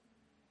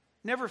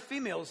 never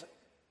females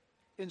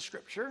in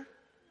Scripture.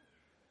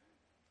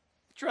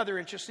 It's rather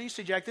interesting. You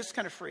say, Jack, this is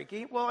kind of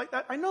freaky. Well,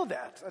 I know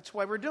that. That's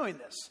why we're doing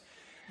this.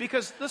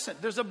 Because, listen,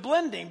 there's a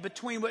blending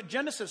between what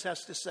Genesis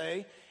has to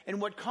say and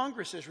what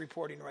Congress is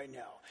reporting right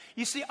now.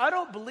 You see, I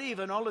don't believe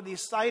in all of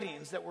these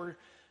sightings that we're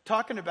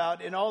talking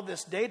about and all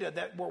this data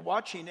that we're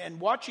watching. And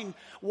watching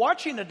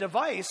a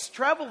device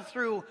travel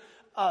through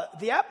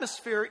the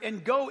atmosphere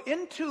and go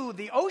into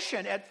the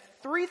ocean at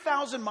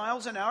 3,000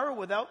 miles an hour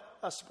without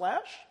a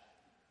splash.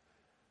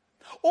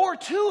 Or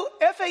two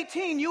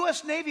F-18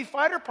 U.S. Navy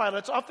fighter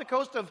pilots off the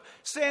coast of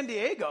San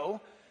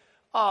Diego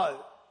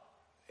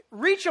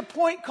reach a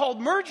point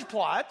called merge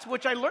plot,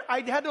 which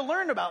I had to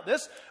learn about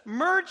this.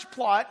 Merge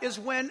plot is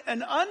when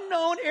an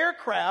unknown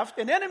aircraft,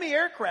 an enemy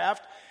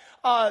aircraft,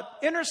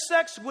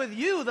 intersects with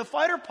you, the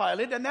fighter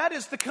pilot, and that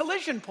is the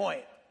collision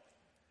point.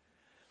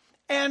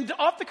 And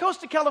off the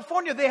coast of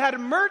California, they had a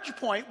merge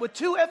point with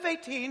two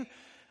F-18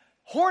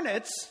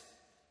 Hornets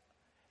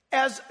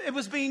as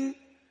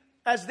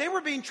they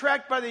were being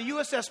tracked by the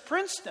USS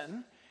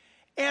Princeton,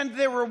 and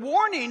they were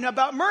warning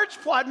about merge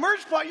plot,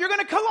 you're going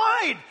to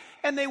collide.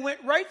 And they went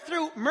right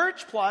through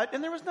merge plot,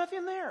 and there was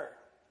nothing there.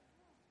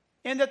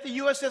 And that the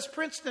USS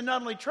Princeton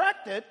not only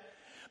tracked it,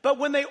 but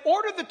when they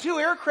ordered the two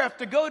aircraft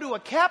to go to a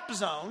CAP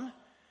zone,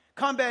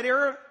 combat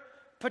air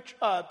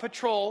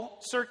patrol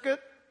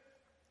circuit,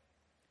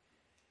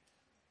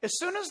 as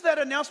soon as that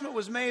announcement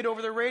was made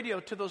over the radio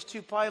to those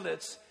two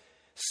pilots,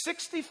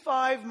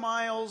 65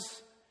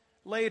 miles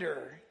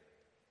later,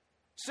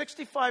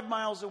 65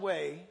 miles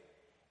away,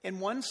 in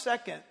 1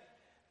 second,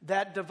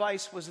 that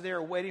device was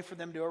there waiting for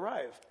them to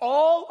arrive.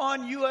 All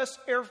on U.S.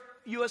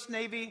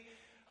 Navy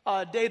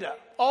data.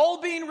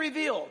 All being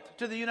revealed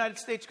to the United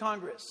States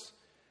Congress.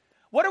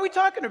 What are we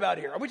talking about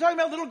here? Are we talking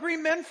about little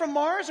green men from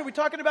Mars? Are we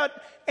talking about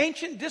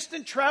ancient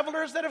distant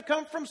travelers that have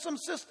come from some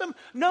system?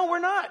 No, we're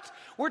not.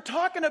 We're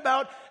talking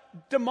about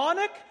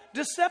demonic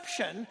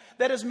deception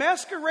that is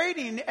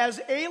masquerading as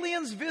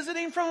aliens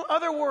visiting from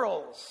other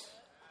worlds.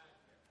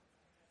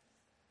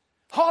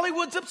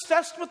 Hollywood's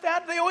obsessed with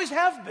that. They always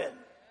have been.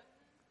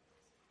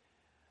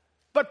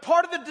 But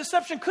part of the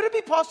deception, could it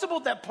be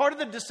possible that part of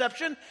the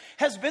deception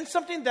has been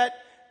something that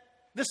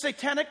the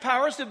satanic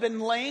powers have been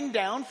laying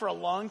down for a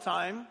long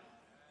time? You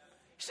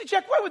say,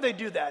 Jack, why would they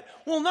do that?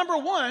 Well, number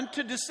one,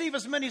 to deceive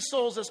as many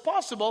souls as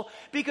possible,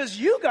 because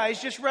you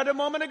guys just read a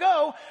moment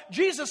ago,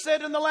 Jesus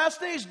said in the last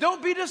days,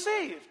 don't be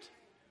deceived.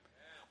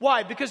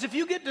 Why? Because if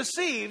you get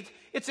deceived,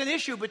 it's an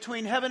issue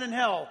between heaven and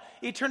hell,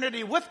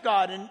 eternity with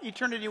God and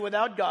eternity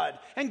without God.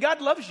 And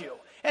God loves you,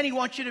 and He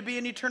wants you to be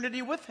in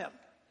eternity with Him.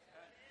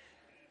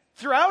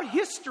 Throughout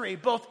history,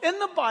 both in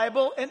the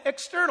Bible and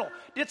external.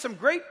 Did some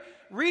great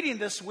reading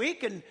this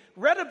week and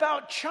read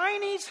about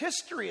Chinese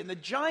history and the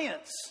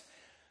giants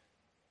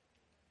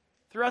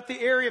throughout the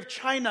area of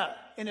China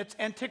in its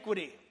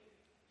antiquity,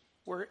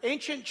 where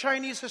ancient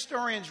Chinese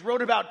historians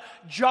wrote about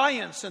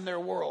giants in their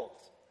world.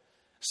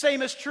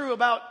 Same is true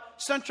about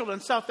Central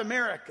and South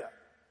America.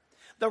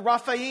 The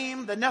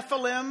Raphaim, the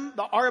Nephilim,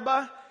 the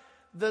Arba,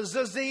 the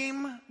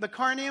Zazim, the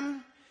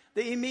Karnim,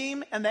 the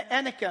Emim, and the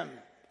Anakim,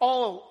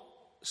 all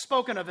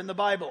spoken of in the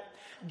Bible.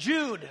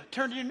 Jude,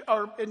 turn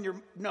in your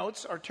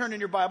notes, or turn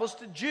in your Bibles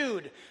to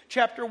Jude,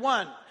 chapter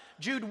 1.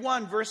 Jude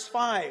 1, verse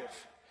 5.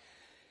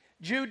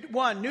 Jude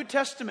 1, New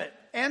Testament,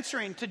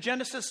 answering to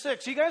Genesis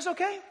 6. You guys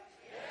okay?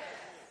 Yes.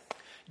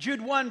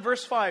 Jude 1,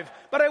 verse 5.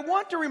 But I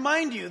want to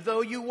remind you,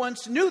 though you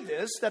once knew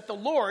this, that the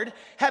Lord,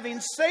 having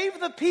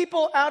saved the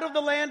people out of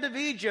the land of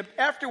Egypt,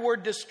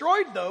 afterward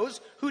destroyed those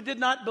who did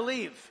not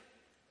believe.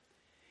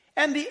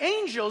 And the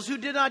angels who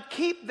did not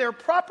keep their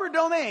proper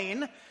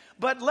domain,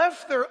 but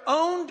left their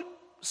own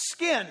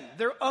skin,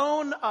 their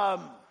own,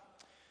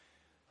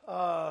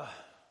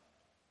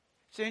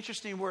 it's an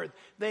interesting word.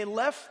 They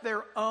left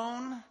their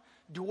own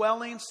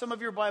dwelling, some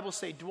of your Bibles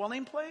say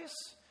dwelling place,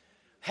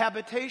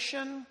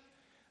 habitation,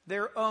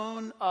 their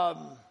own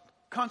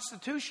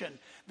constitution.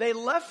 They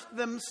left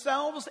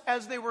themselves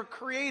as they were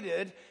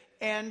created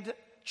and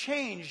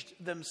changed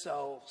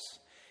themselves.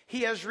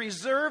 He has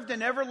reserved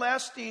an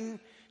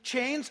everlasting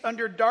chains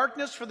under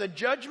darkness for the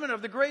judgment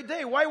of the great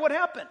day. Why? What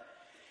happened?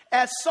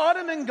 As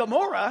Sodom and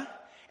Gomorrah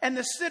and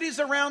the cities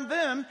around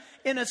them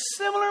in a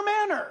similar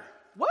manner.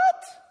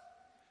 What?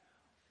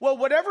 Well,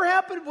 whatever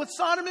happened with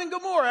Sodom and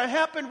Gomorrah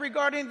happened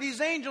regarding these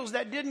angels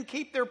that didn't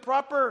keep their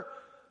proper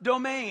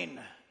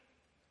domain.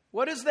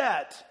 What is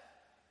that?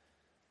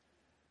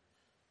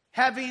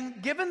 Having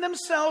given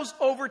themselves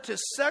over to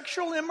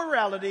sexual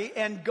immorality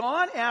and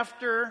gone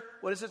after,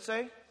 what does it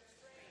say?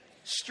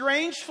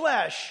 Strange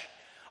flesh,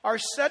 are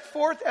set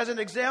forth as an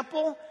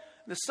example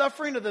the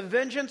suffering of the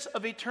vengeance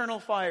of eternal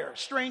fire.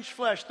 Strange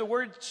flesh. The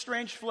word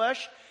strange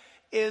flesh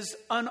is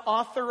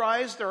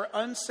unauthorized or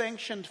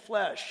unsanctioned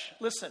flesh.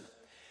 Listen,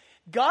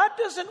 God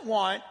doesn't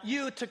want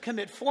you to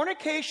commit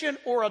fornication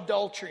or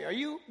adultery.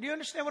 Do you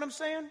understand what I'm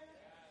saying?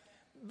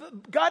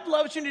 God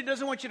loves you and He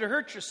doesn't want you to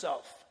hurt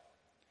yourself.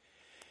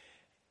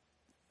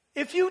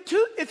 If you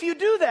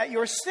do that,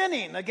 you're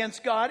sinning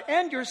against God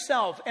and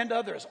yourself and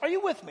others. Are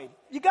you with me?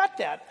 You got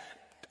that?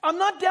 I'm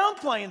not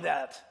downplaying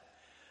that.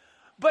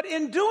 But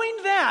in doing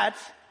that,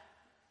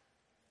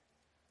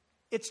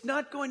 it's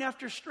not going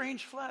after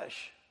strange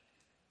flesh.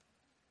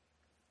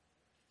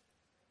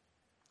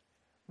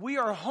 We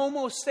are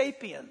Homo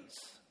sapiens.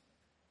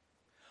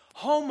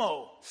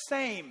 Homo,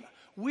 same.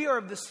 We are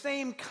of the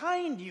same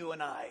kind, you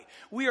and I.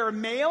 We are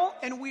male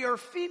and we are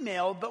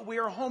female, but we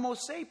are Homo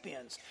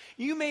sapiens.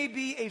 You may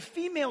be a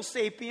female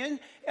sapien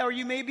or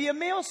you may be a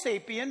male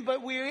sapien,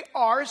 but we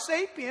are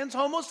sapiens,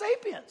 Homo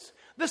sapiens.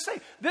 The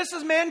same. This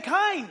is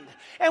mankind.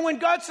 And when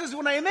God says,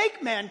 when I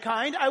make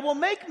mankind, I will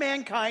make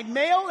mankind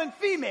male and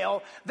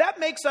female, that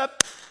makes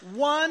up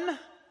one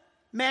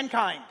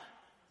mankind.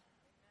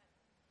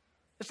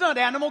 It's not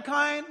animal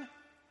kind.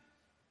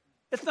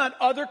 It's not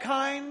other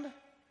kind.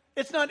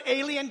 It's not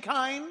alien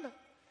kind.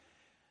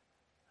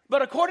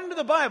 But according to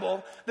the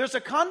Bible, there's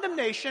a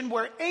condemnation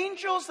where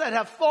angels that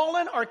have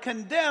fallen are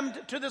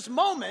condemned to this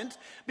moment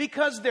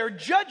because their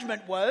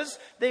judgment was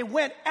they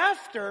went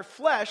after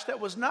flesh that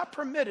was not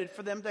permitted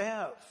for them to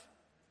have.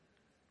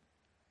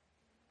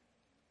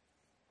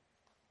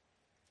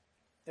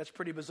 That's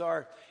pretty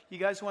bizarre. You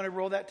guys want to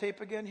roll that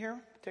tape again here?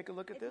 Take a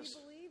look at this. If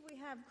you believe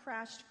we have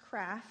crashed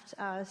craft,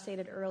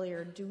 stated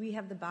earlier, do we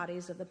have the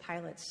bodies of the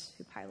pilots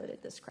who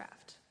piloted this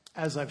craft?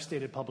 As I've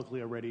stated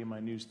publicly already in my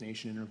News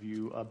Nation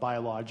interview,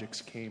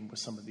 biologics came with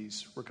some of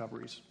these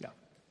recoveries. Yeah.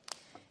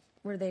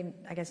 Were they,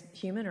 I guess,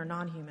 human or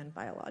non-human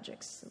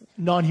biologics?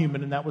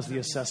 Non-human, and that was the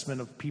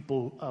assessment of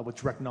people with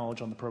direct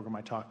knowledge on the program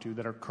I talked to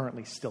that are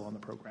currently still on the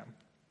program.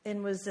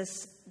 And was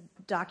this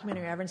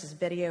documentary evidence, this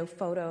video,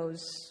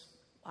 photos,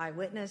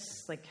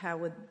 eyewitness? Like, how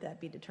would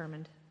that be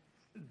determined?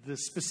 The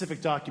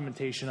specific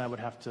documentation I would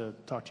have to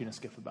talk to you in a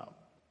skiff about.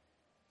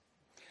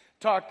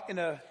 Talk in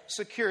a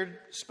secured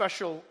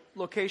special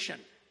location.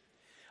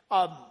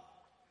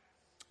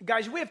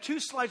 Guys, we have 2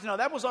 slides now.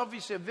 That was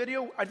obviously a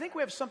video. I think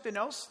we have something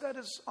else that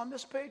is on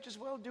this page as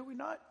well, do we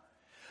not?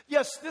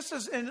 Yes, this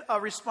is in a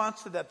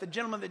response to that. The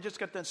gentleman that just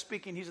got done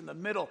speaking, he's in the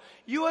middle.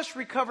 U.S.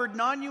 recovered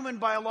non-human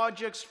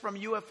biologics from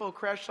UFO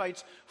crash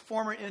sites,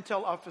 former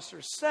intel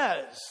officer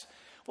says.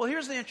 Well,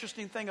 here's the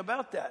interesting thing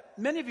about that.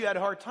 Many of you had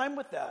a hard time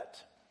with that.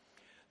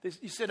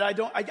 You said,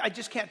 I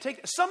just can't take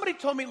it. Somebody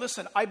told me,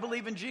 listen, I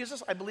believe in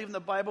Jesus, I believe in the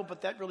Bible,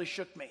 but that really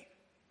shook me.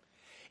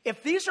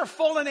 If these are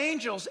fallen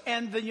angels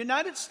and the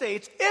United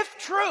States, if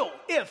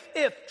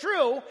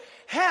true,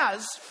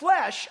 has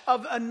flesh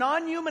of a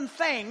non-human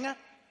thing,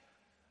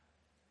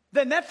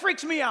 then that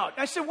freaks me out.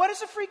 I said, why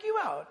does it freak you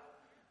out?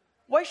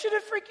 Why should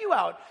it freak you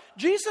out?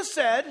 Jesus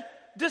said,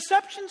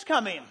 deception's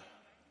coming.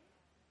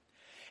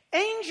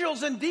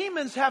 Angels and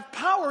demons have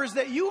powers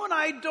that you and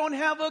I don't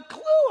have a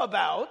clue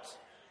about.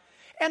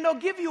 And I'll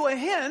give you a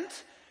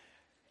hint,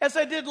 as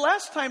I did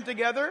last time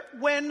together,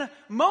 when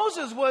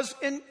Moses was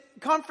in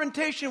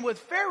confrontation with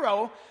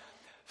Pharaoh,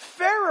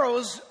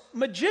 Pharaoh's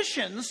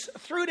magicians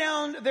threw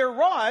down their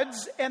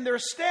rods and their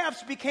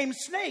staffs became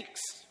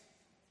snakes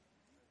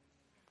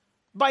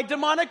by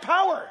demonic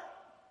power.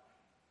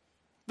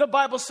 The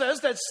Bible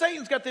says that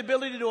Satan's got the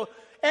ability to,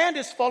 and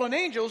his fallen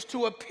angels,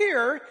 to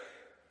appear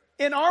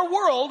in our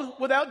world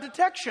without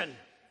detection.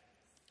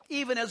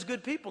 Even as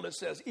good people, it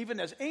says, even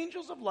as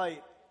angels of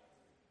light.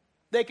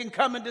 They can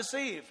come and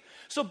deceive.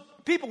 So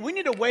people, we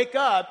need to wake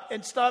up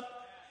and stop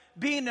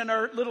being in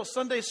our little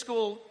Sunday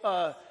school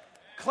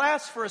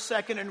class for a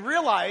second and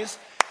realize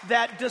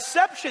that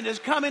deception is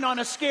coming on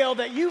a scale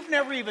that you've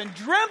never even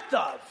dreamt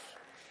of.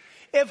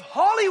 If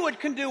Hollywood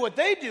can do what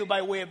they do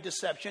by way of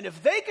deception,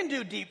 if they can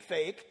do deep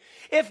fake,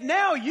 if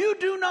now you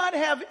do not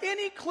have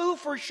any clue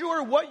for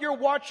sure what you're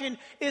watching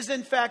is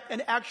in fact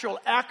an actual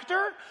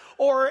actor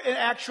or an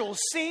actual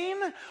scene,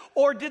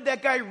 or did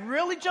that guy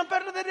really jump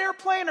out of that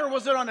airplane, or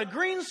was it on a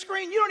green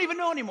screen? You don't even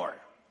know anymore.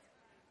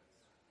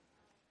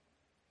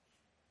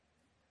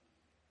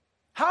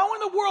 How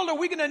in the world are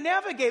we going to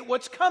navigate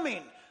what's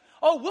coming?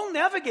 Oh, we'll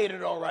navigate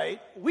it all right.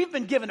 We've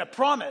been given a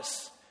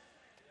promise.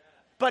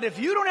 But if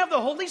you don't have the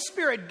Holy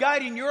Spirit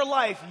guiding your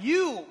life,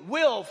 you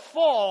will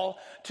fall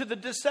to the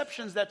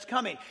deceptions that's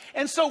coming.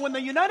 And so when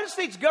the United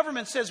States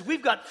government says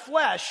we've got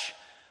flesh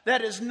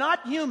that is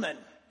not human,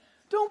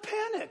 don't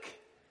panic.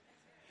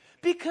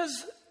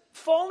 Because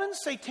fallen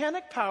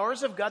satanic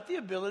powers have got the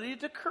ability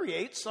to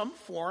create some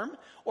form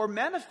or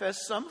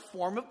manifest some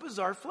form of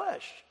bizarre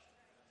flesh.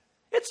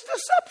 It's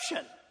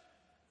deception.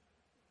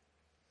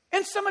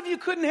 And some of you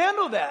couldn't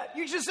handle that.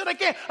 You just said, I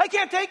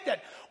can't take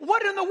that.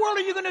 What in the world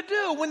are you going to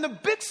do when the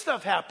big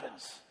stuff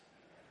happens?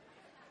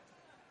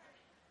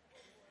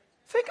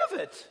 Think of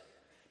it.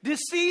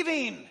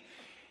 Deceiving.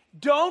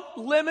 Don't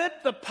limit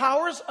the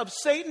powers of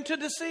Satan to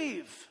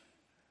deceive.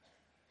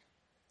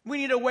 We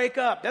need to wake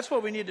up. That's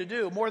what we need to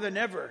do more than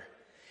ever.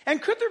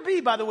 And could there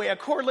be, by the way, a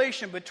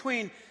correlation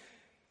between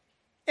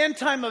end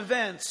time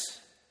events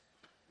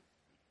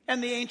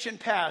and the ancient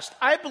past?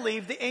 I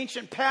believe the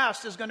ancient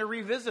past is going to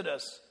revisit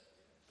us.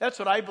 That's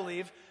what I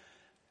believe,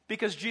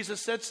 because Jesus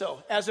said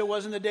so. As it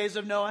was in the days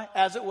of Noah,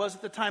 as it was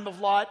at the time of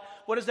Lot.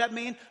 What does that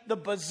mean? The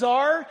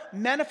bizarre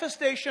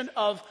manifestation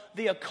of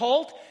the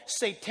occult,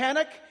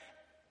 satanic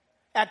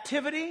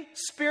activity,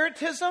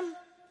 spiritism,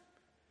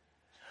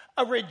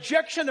 a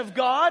rejection of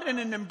God and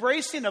an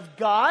embracing of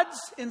gods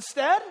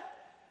instead?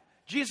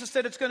 Jesus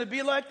said it's going to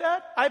be like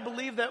that. I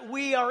believe that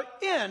we are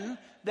in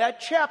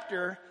that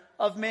chapter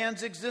of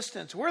man's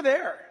existence. We're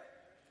there.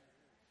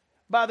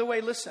 By the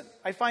way, listen,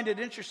 I find it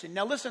interesting.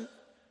 Now listen,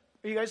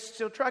 are you guys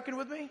still tracking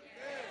with me? Yes.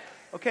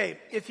 Okay,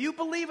 if you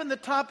believe in the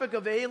topic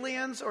of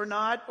aliens or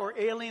not, or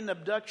alien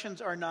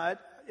abductions or not,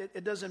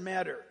 it doesn't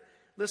matter.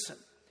 Listen,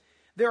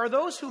 there are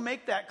those who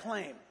make that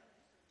claim.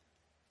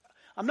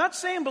 I'm not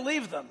saying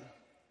believe them.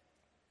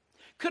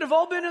 Could have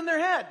all been in their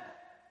head.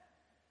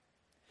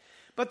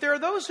 But there are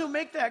those who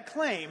make that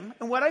claim,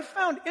 and what I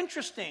found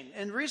interesting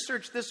in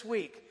research this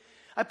week,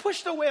 I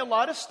pushed away a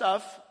lot of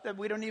stuff that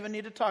we don't even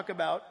need to talk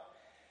about,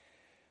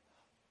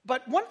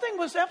 but one thing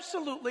was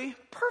absolutely,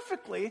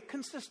 perfectly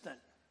consistent.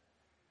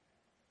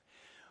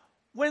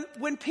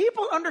 When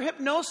people under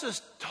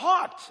hypnosis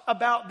talked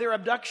about their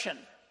abduction,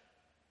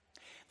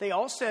 they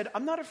all said,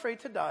 I'm not afraid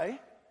to die,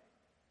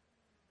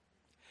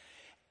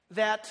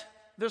 that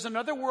there's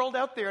another world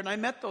out there, and I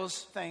met those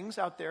things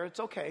out there, it's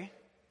okay.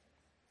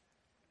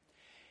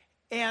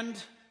 And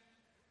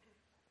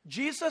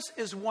Jesus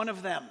is one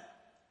of them.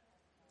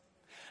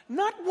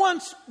 Not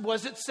once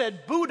was it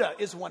said Buddha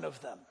is one of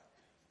them.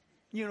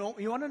 You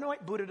want to know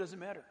what? Buddha doesn't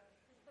matter.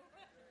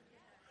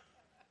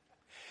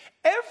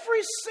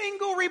 Every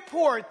single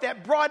report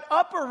that brought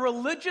up a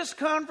religious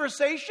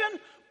conversation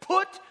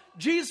put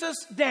Jesus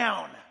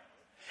down.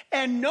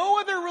 And no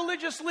other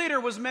religious leader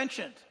was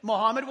mentioned.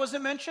 Muhammad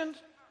wasn't mentioned.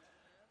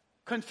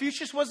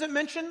 Confucius wasn't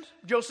mentioned.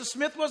 Joseph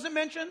Smith wasn't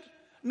mentioned.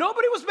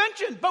 Nobody was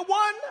mentioned but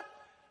one.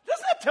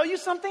 Doesn't that tell you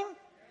something?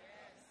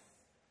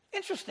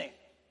 Interesting.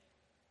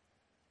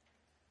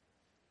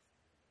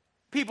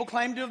 People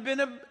claim to have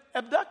been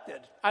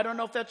abducted. I don't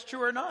know if that's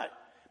true or not.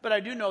 But I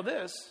do know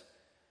this,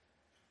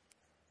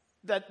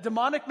 that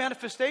demonic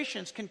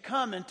manifestations can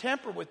come and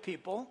tamper with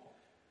people.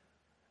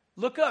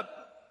 Look up.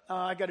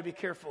 I got to be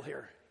careful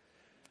here.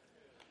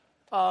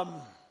 I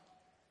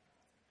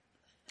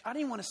don't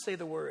even want to say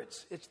the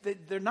words.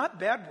 They're not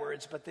bad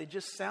words, but they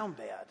just sound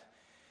bad.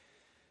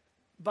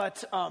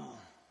 But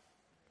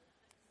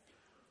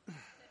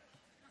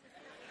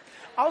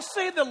I'll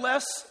say the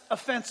less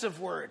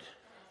offensive word.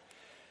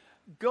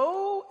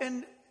 Go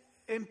and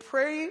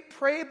pray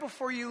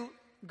before you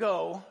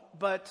go,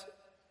 but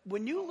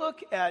when you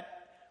look at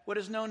what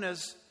is known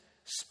as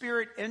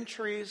spirit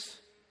entries,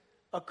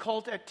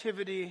 occult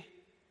activity,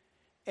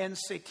 and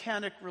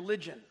satanic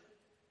religion,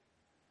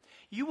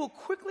 you will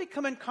quickly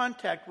come in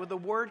contact with a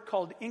word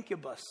called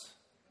incubus.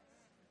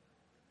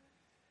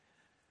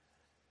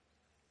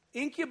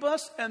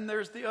 Incubus, and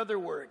there's the other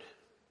word.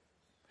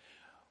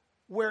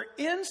 Where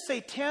in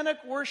satanic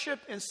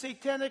worship and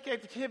satanic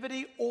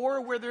activity,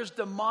 or where there's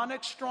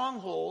demonic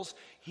strongholds,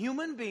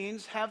 human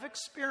beings have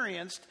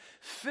experienced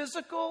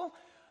physical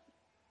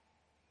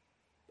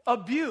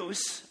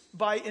abuse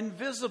by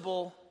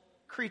invisible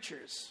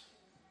creatures.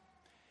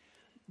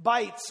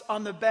 Bites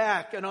on the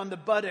back and on the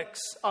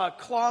buttocks,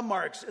 claw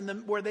marks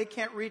where they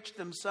can't reach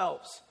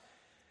themselves.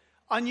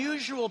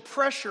 Unusual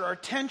pressure or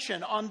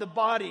tension on the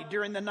body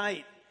during the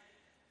night.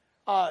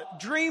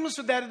 Dreams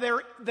that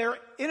they're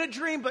in a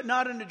dream but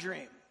not in a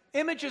dream.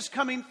 Images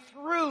coming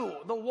through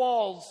the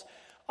walls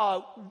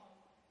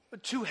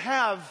to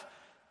have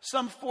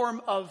some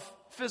form of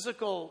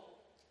physical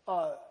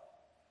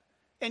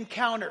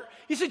encounter.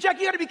 You say, Jack,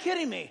 you got to be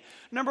kidding me.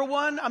 Number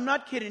one, I'm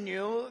not kidding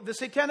you. The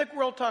satanic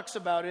world talks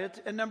about it.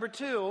 And number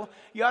two,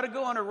 you ought to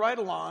go on a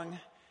ride-along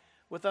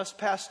with us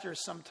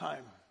pastors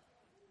sometime.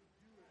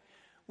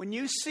 When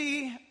you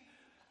see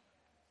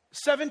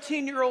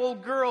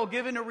 17-year-old girl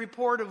giving a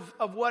report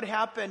of what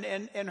happened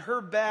and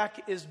her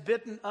back is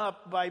bitten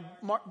up by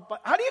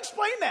how do you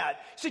explain that?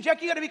 You say,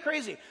 Jack, you got to be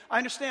crazy. I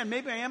understand.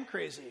 Maybe I am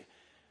crazy.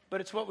 But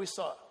it's what we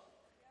saw.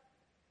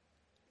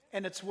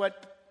 And it's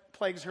what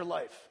plagues her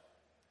life.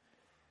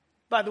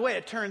 By the way,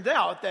 it turned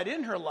out that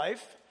in her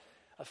life,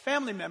 a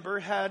family member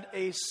had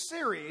a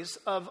series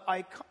of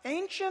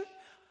ancient,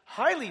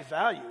 highly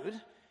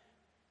valued,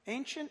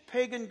 ancient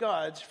pagan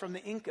gods from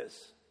the Incas.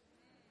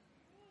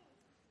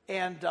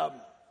 And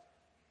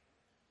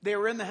they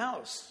were in the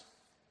house.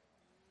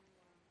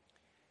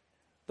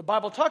 The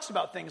Bible talks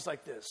about things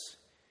like this.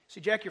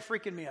 See, Jack, you're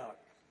freaking me out.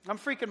 I'm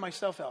freaking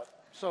myself out.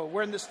 So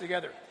we're in this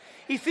together.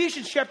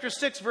 Ephesians chapter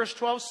 6, verse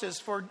 12 says,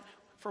 For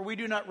we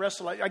do not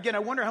wrestle. Again, I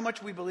wonder how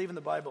much we believe in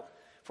the Bible.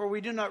 For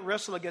we do not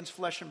wrestle against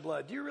flesh and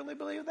blood. Do you really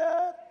believe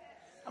that?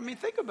 I mean,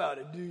 think about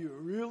it. Do you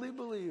really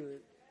believe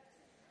it?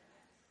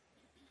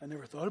 I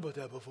never thought about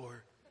that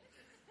before.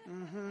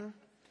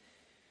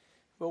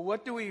 Well,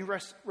 what do we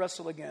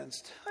wrestle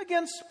against?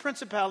 Against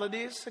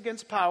principalities,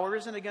 against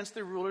powers, and against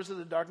the rulers of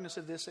the darkness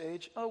of this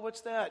age. Oh,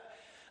 what's that?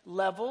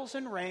 Levels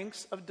and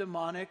ranks of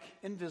demonic,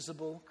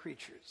 invisible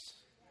creatures.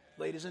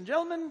 Ladies and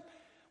gentlemen,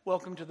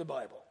 welcome to the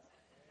Bible.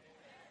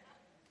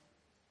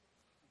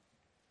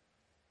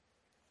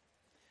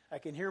 I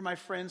can hear my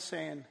friends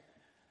saying,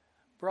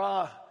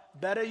 brah,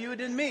 better you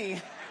than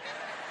me.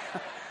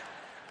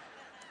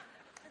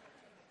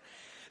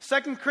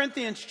 2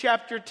 Corinthians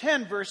chapter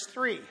 10, verse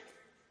 3.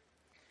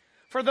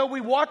 For though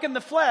we walk in the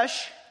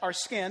flesh, our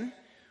skin,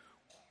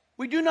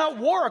 we do not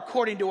war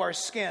according to our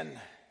skin.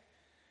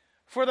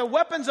 For the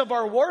weapons of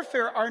our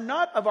warfare are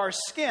not of our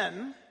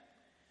skin,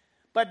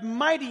 but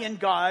mighty in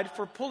God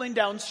for pulling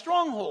down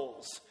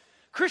strongholds.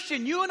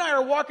 Christian, you and I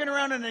are walking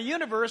around in a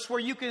universe where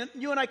you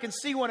and I can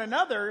see one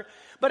another,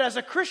 but as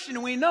a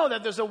Christian, we know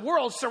that there's a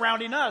world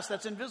surrounding us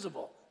that's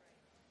invisible.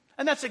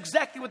 And that's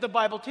exactly what the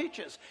Bible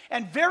teaches.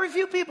 And very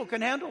few people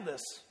can handle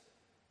this.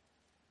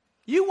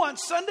 You want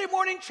Sunday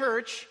morning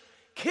church,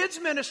 kids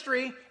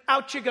ministry,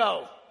 out you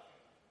go.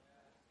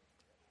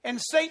 And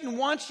Satan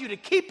wants you to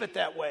keep it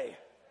that way.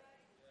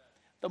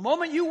 The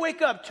moment you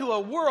wake up to a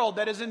world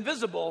that is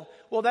invisible,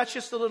 well, that's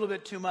just a little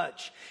bit too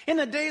much. In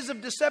the days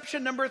of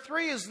deception, number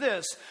 3 is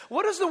this.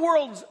 What is the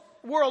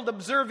world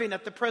observing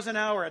at the present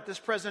hour, at this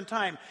present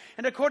time?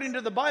 And according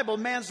to the Bible,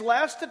 man's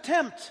last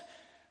attempt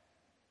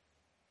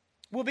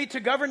will be to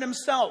govern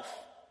himself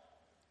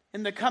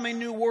in the coming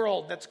new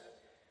world that's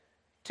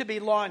to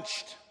be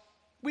launched.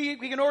 We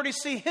can already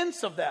see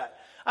hints of that.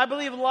 I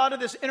believe a lot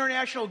of this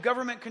international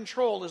government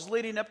control is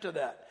leading up to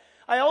that.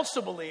 I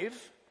also believe,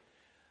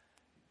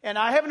 and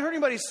I haven't heard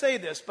anybody say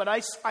this, but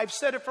I've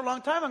said it for a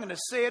long time. I'm going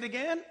to say it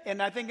again,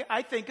 and I think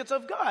it's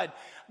of God.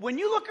 When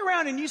you look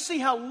around and you see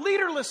how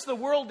leaderless the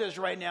world is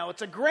right now,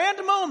 it's a grand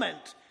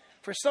moment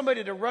for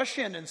somebody to rush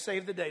in and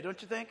save the day,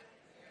 don't you think?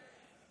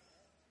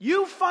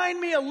 You find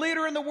me a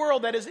leader in the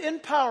world that is in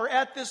power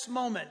at this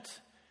moment,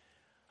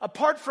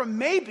 apart from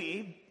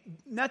maybe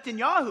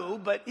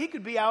Netanyahu, but he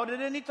could be out at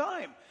any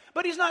time.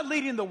 But he's not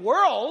leading the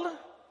world.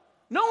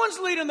 No one's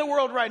leading the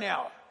world right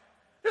now.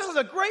 This is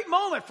a great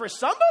moment for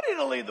somebody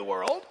to lead the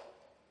world.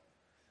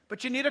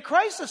 But you need a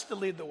crisis to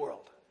lead the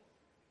world.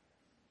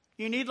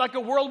 You need like a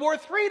World War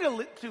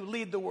III to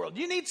lead the world.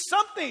 You need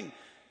something.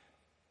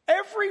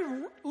 Every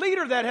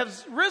leader that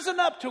has risen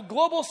up to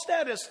global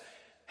status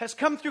has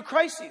come through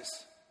crises.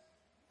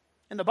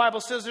 And the Bible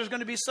says there's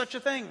going to be such a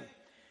thing.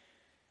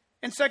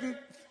 In 2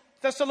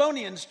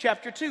 Thessalonians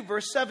chapter 2,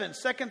 verse 7,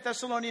 2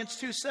 Thessalonians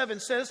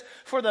 2:7 says,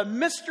 "For the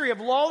mystery of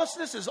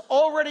lawlessness is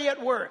already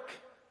at work."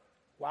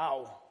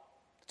 Wow.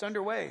 It's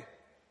underway.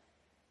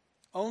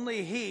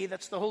 Only he,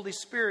 that's the Holy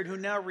Spirit, who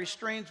now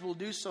restrains, will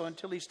do so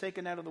until he's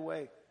taken out of the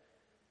way.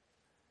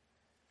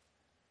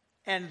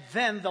 And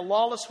then the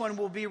lawless one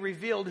will be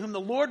revealed, whom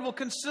the Lord will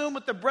consume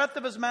with the breath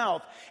of his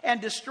mouth and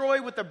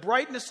destroy with the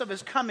brightness of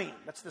his coming.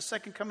 That's the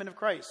second coming of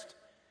Christ.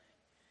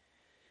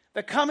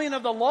 The coming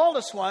of the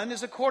lawless one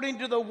is according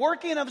to the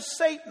working of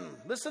Satan.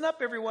 Listen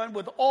up, everyone,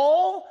 with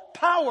all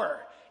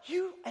power.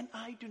 You and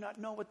I do not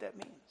know what that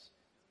means.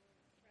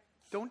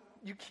 Do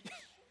you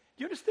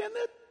understand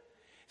that?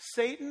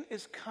 Satan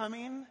is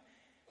coming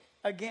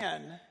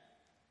again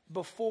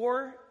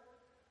before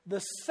the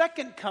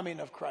second coming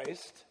of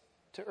Christ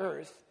to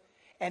earth,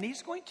 and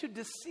he's going to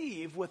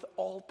deceive with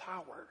all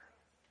power.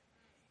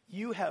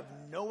 You have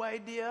no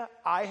idea.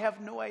 I have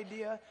no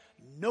idea.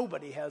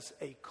 Nobody has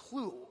a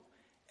clue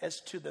as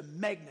to the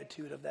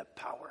magnitude of that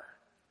power.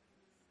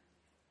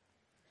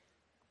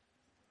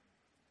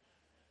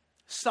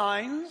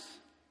 Signs,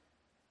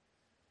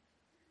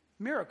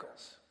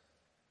 miracles.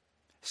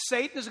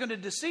 Satan is going to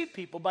deceive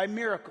people by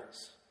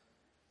miracles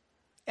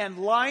and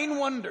lying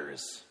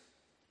wonders.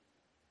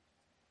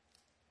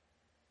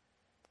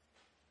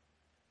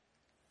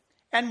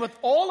 And with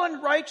all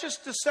unrighteous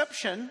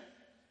deception,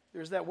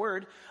 there's that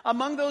word,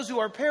 among those who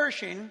are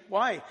perishing.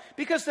 Why?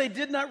 Because they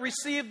did not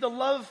receive the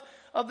love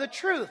of the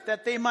truth,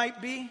 that they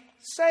might be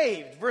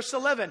saved. Verse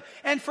 11,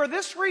 and for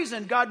this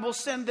reason, God will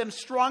send them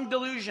strong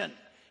delusion.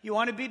 You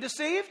want to be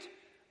deceived?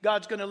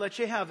 God's going to let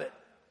you have it.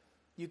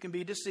 You can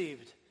be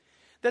deceived.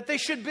 That they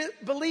should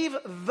believe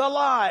the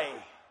lie.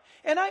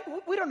 And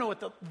we don't know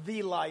what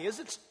the lie is.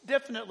 It's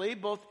definitely,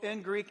 both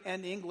in Greek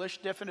and English,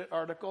 definite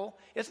article.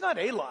 It's not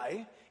a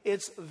lie.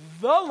 It's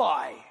the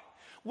lie.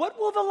 What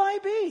will the lie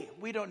be?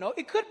 We don't know.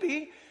 It could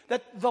be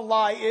that the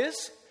lie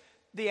is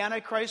the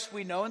Antichrist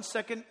we know in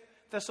 2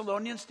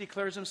 Thessalonians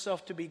declares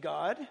himself to be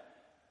God.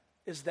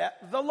 Is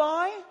that the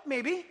lie?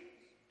 Maybe.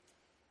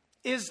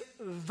 Is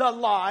the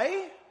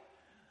lie,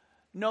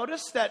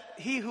 notice that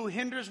he who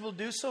hinders will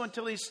do so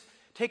until he's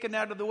taken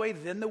out of the way,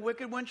 then the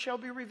wicked one shall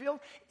be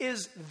revealed?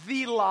 Is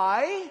the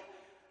lie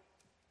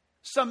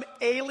some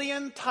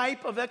alien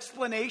type of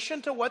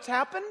explanation to what's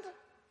happened?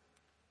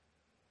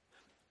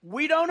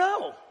 We don't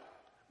know.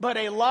 But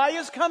a lie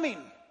is coming.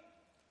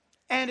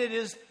 And it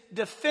is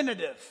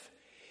definitive.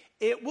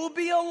 It will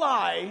be a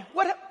lie.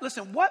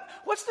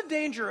 What's the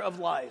danger of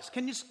lies?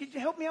 Can you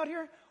help me out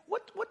here?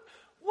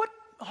 What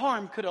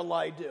harm could a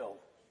lie do?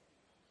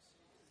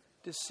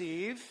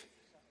 Deceive,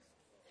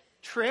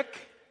 trick,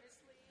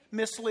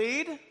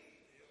 mislead.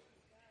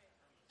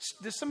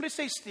 Did somebody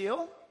say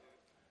steal?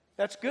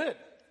 That's good.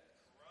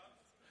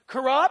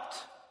 Corrupt?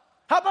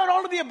 How about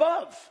all of the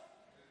above?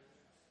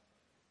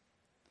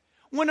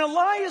 When a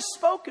lie is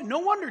spoken, no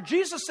wonder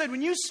Jesus said,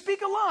 when you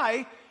speak a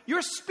lie,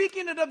 you're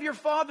speaking it of your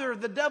father,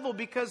 the devil,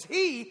 because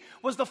he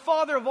was the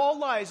father of all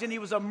lies, and he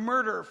was a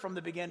murderer from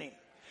the beginning.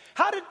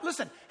 How did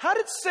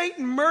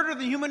Satan murder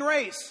the human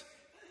race?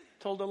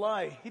 Told a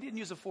lie. He didn't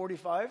use a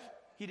 45.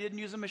 He didn't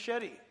use a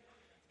machete.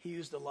 He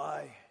used a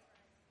lie.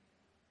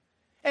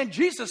 And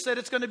Jesus said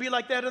it's going to be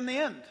like that in the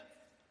end.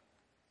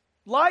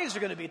 Lies are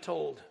going to be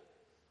told.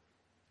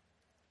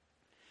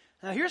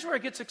 Now here's where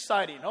it gets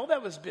exciting. Oh,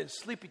 that was been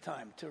sleepy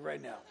time to right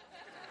now.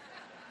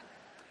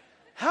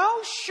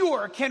 How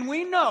sure can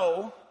we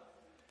know?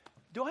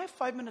 Do I have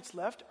 5 minutes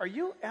left? Are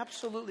you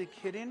absolutely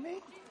kidding me?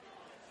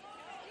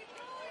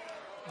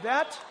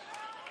 That,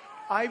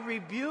 I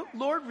rebuke,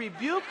 Lord,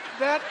 rebuke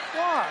that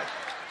clock.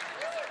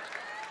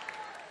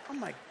 Oh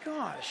my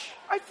gosh.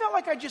 I felt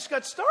like I just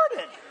got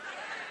started.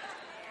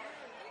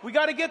 We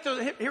got to get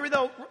to, here we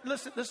go.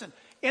 Listen.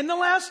 In the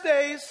last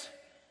days,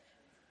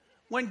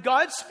 when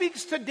God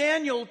speaks to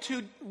Daniel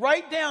to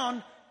write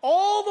down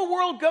all the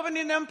world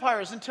governing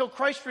empires until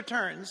Christ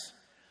returns,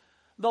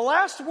 the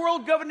last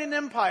world governing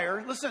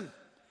empire, listen,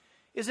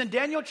 is in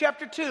Daniel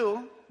chapter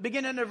 2,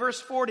 beginning at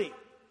verse 40.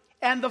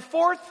 And the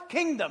fourth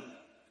kingdom,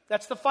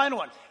 that's the final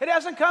one. It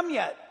hasn't come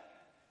yet.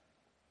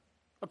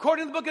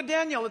 According to the book of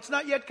Daniel, it's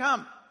not yet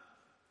come.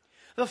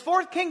 The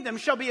fourth kingdom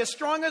shall be as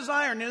strong as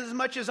iron,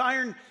 inasmuch as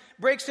iron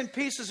breaks in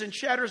pieces and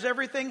shatters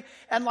everything,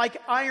 and like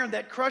iron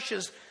that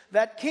crushes,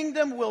 that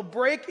kingdom will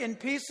break in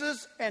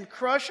pieces and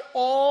crush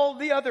all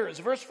the others.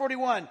 Verse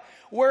 41,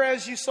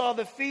 whereas you saw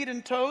the feet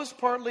and toes,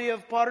 partly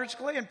of potter's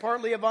clay and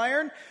partly of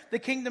iron, the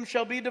kingdom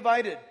shall be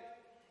divided.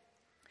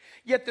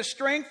 Yet the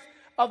strength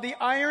of the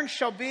iron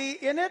shall be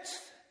in it,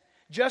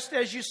 just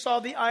as you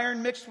saw the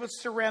iron mixed with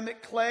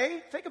ceramic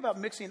clay. Think about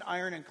mixing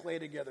iron and clay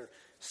together.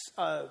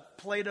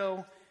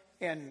 Play-Doh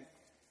and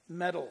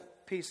metal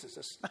pieces.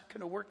 It's not going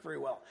to work very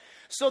well.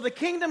 So the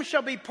kingdom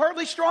shall be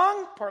partly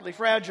strong, partly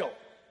fragile.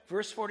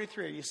 Verse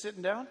 43, are you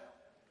sitting down?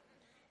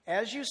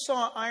 As you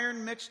saw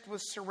iron mixed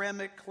with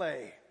ceramic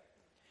clay,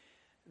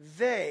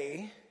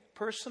 they,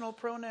 personal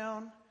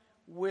pronoun,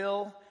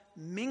 will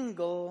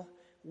mingle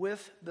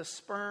with the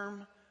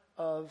sperm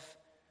of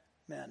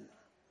men.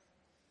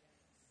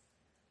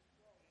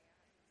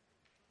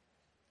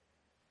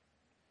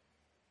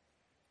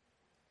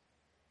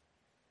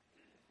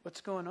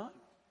 What's going on?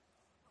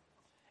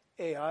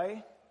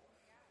 AI,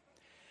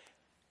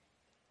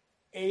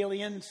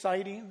 alien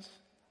sightings.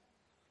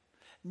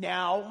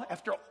 Now,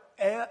 after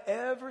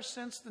ever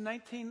since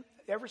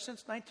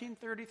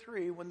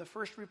 1933, when the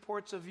first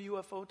reports of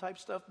UFO type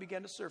stuff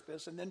began to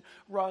surface, and then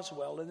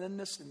Roswell, and then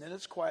this, and then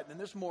it's quiet, and then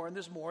there's more, and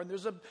there's more, and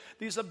there's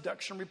these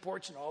abduction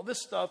reports and all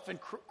this stuff, and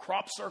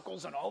crop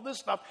circles and all this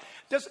stuff.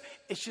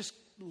 It's just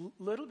a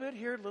little bit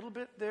here, a little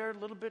bit there, a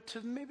little bit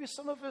to maybe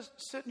some of us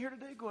sitting here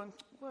today going,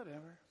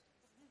 whatever.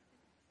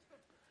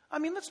 I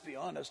mean, let's be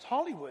honest.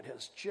 Hollywood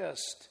has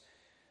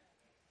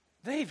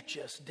they've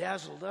just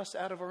dazzled us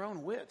out of our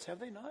own wits, have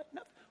they not?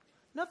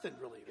 Nothing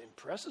really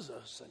impresses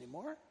us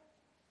anymore.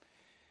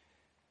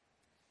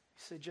 You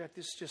say, Jack,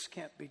 this just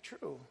can't be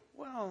true.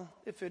 Well,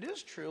 if it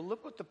is true,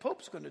 look what the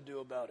Pope's going to do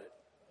about it.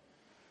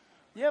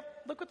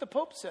 Yep, look what the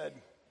Pope said.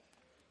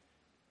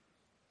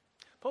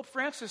 Pope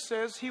Francis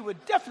says he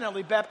would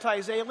definitely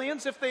baptize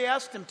aliens if they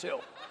asked him to.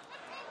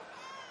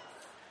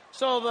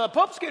 So the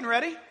Pope's getting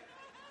ready.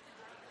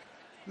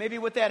 Maybe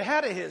with that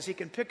hat of his, he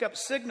can pick up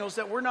signals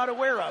that we're not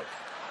aware of.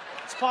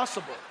 It's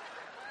possible.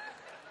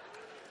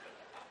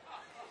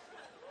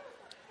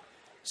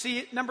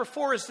 See, number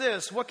 4 is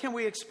this. What can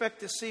we expect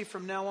to see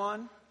from now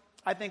on?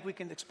 I think we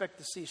can expect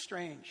to see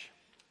strange.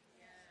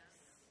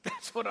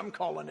 That's what I'm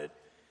calling it.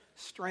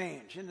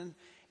 Strange.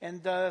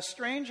 And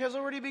strange has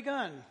already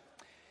begun.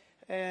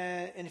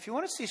 And if you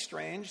want to see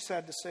strange,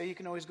 sad to say, you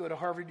can always go to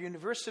Harvard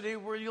University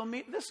where you'll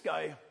meet this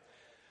guy.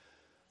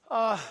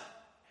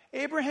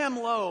 Abraham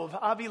Loeb,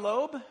 Avi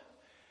Loeb,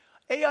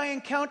 AI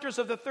encounters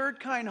of the third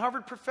kind.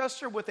 Harvard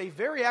professor with a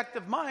very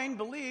active mind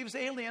believes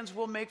aliens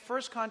will make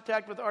first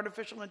contact with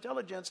artificial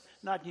intelligence,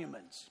 not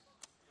humans.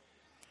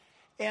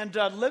 And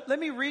let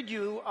me read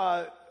you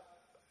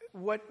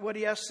what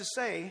he has to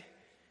say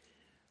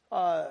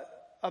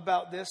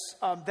about this.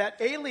 That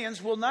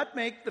aliens will not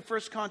make the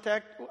first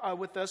contact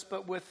with us,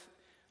 but with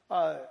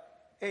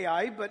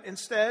AI, but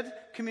instead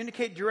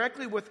communicate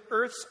directly with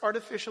Earth's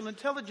artificial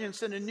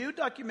intelligence. In a new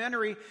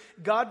documentary,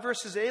 God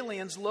versus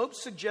Aliens, Loeb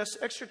suggests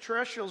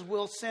extraterrestrials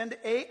will send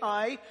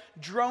AI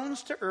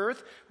drones to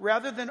Earth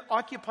rather than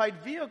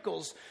occupied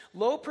vehicles.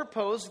 Loeb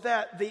proposed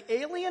that the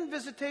alien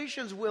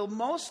visitations will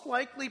most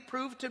likely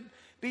prove to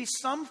be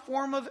some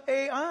form of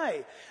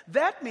AI.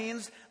 That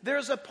means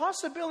there's a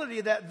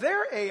possibility that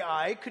their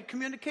AI could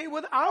communicate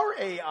with our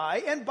AI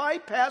and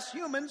bypass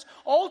humans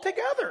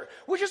altogether,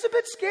 which is a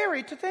bit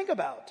scary to think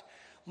about.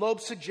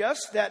 Loeb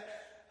suggests that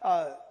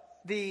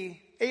the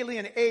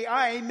alien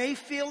AI may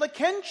feel a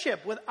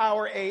kinship with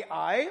our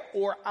AI,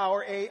 or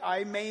our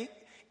AI may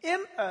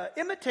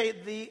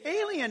imitate the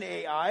alien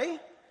AI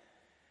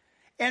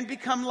and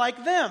become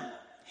like them.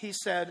 He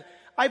said,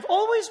 I've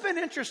always been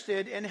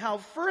interested in how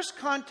first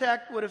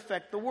contact would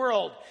affect the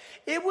world.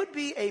 It would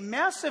be a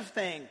massive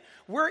thing.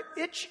 We're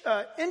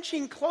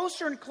inching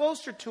closer and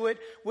closer to it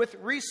with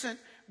recent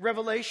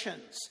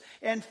revelations.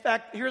 In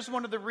fact, here's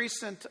one of the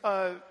recent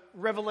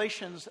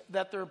revelations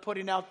that they're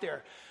putting out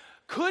there.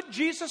 Could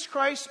Jesus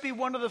Christ be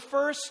one of the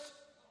first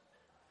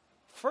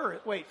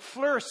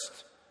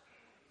Flirst.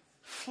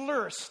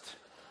 Flirst.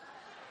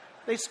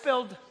 They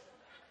spelled...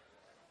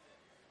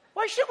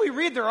 Why should we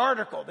read their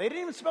article? They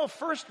didn't even spell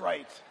first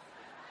right.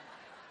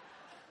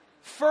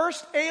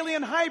 First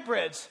alien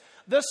hybrids.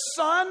 The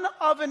son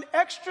of an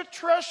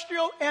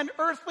extraterrestrial and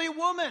earthly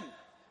woman.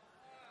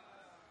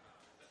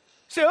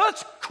 See,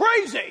 that's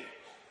crazy.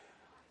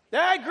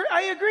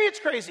 I agree it's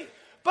crazy.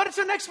 But it's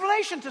an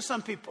explanation to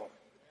some people.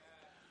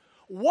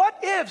 What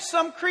if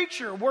some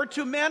creature were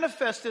to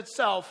manifest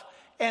itself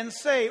and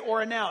say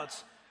or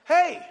announce,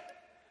 hey,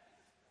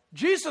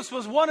 Jesus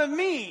was one of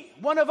me,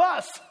 one of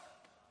us.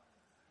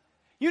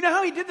 You know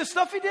how he did the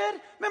stuff he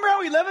did? Remember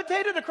how he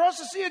levitated across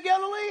the Sea of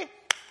Galilee?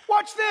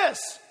 Watch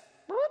this.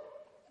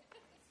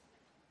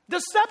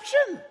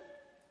 Deception.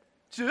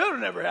 See, that'll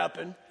never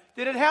happen.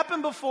 Did it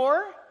happen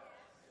before?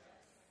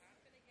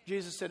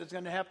 Jesus said it's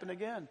going to happen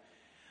again.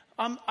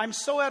 I'm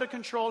so out of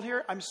control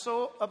here. I'm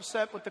so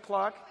upset with the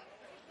clock.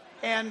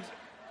 And,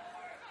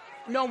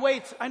 no,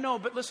 wait. I know,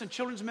 but listen,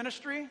 children's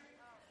ministry,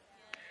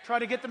 try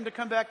to get them to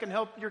come back and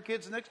help your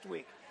kids next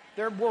week.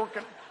 They're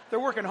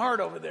working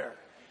hard over there.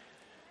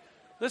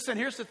 Listen,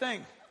 here's the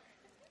thing.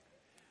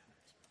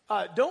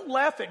 Don't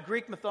laugh at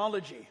Greek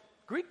mythology.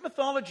 Greek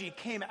mythology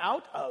came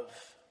out of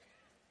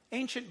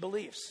ancient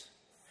beliefs.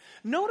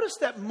 Notice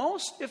that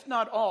most, if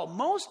not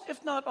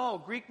all,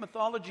 Greek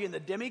mythology and the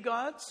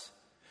demigods,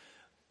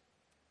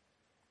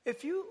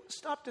 if you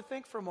stop to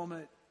think for a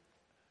moment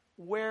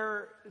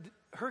where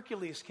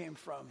Hercules came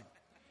from,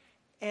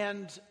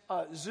 and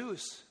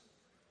Zeus,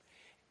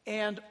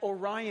 and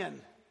Orion,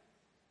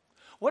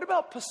 what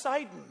about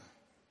Poseidon?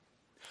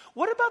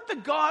 What about the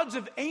gods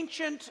of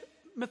ancient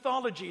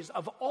mythologies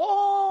of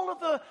all of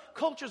the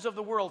cultures of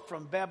the world,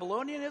 from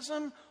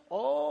Babylonianism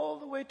all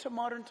the way to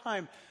modern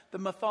time? The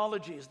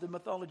mythologies.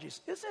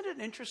 Isn't it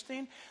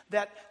interesting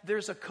that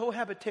there's a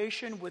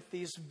cohabitation with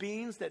these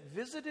beings that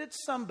visited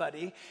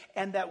somebody,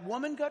 and that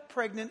woman got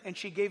pregnant and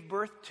she gave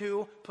birth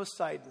to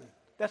Poseidon?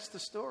 That's the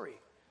story.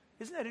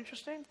 Isn't that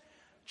interesting?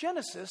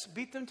 Genesis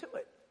beat them to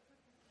it.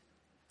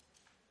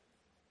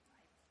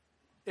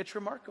 It's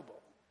remarkable.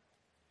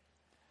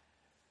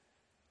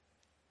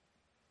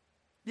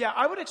 Yeah,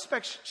 I would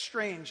expect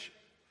strange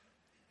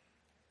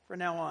from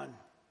now on.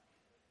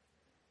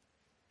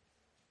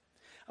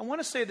 I want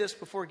to say this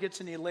before it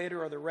gets any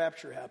later or the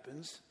rapture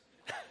happens.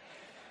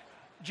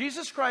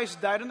 Jesus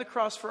Christ died on the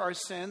cross for our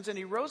sins, and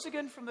he rose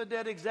again from the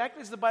dead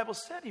exactly as the Bible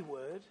said he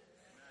would.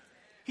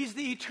 He's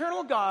the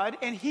eternal God,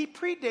 and he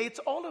predates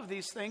all of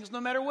these things,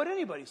 no matter what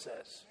anybody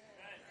says.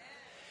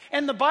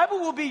 And the Bible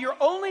will be your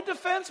only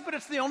defense, but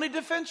it's the only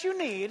defense you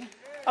need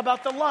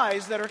about the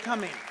lies that are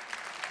coming.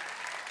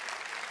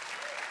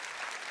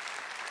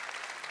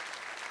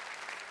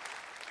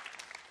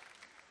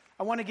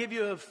 I want to give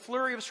you a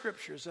flurry of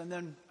scriptures, and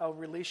then I'll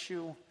release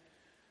you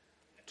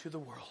to the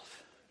world.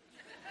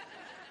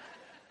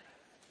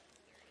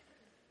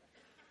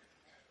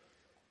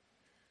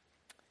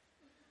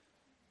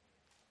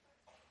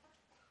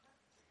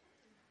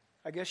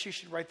 I guess you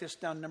should write this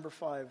down, number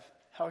 5.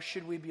 How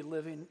should we be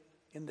living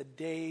in the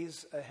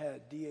days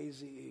ahead?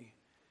 D-A-Z-E.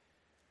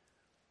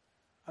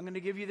 I'm going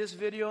to give you this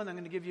video, and I'm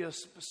going to give you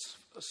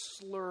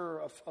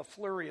a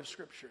flurry of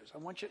scriptures. I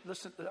want you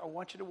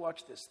to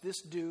watch this.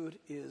 This dude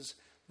is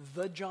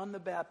the John the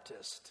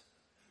Baptist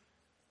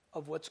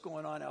of what's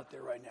going on out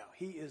there right now.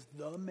 He is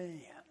the man.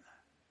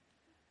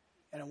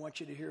 And I want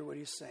you to hear what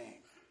he's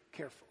saying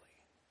carefully.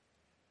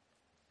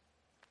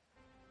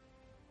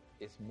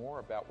 It's more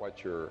about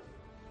what your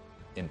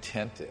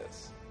intent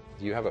is.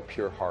 Do you have a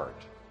pure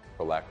heart,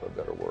 for lack of a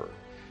better word?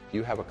 Do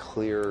you have a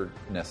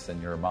clearness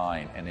in your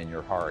mind and in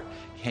your heart?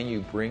 Can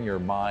you bring your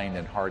mind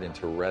and heart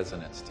into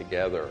resonance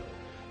together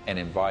and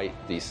invite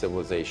these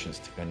civilizations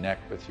to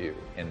connect with you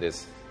in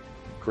this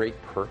great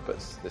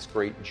purpose, this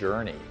great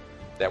journey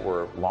that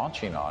we're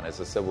launching on as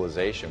a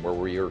civilization where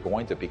we are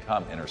going to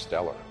become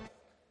interstellar?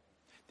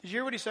 Did you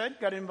hear what he said?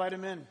 Got to invite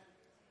him in.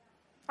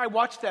 I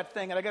watched that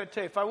thing, and I got to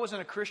tell you, if I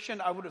wasn't a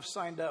Christian, I would have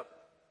signed up.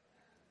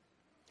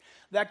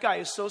 That guy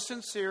is so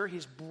sincere.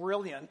 He's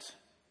brilliant.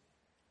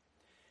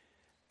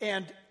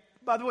 And,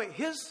 by the way,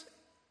 his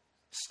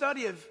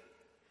study of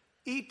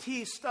ET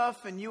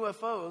stuff and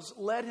UFOs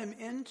led him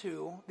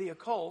into the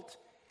occult,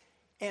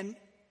 and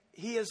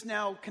he is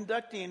now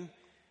conducting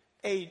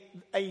a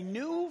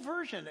new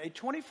version, a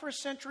 21st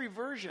century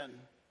version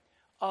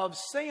of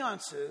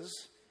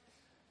seances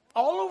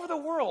all over the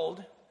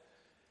world,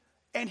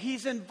 and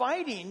he's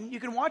inviting, you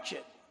can watch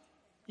it.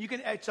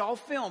 It's all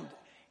filmed.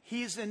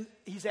 He's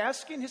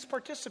asking his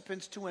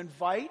participants to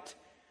invite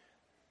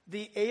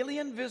the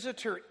alien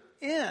visitor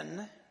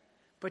in,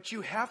 but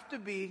you have to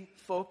be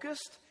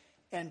focused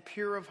and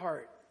pure of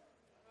heart.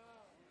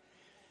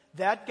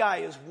 That guy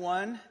is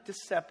one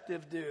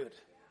deceptive dude.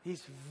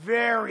 He's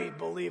very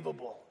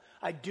believable.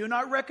 I do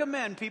not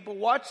recommend people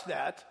watch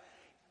that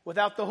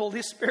without the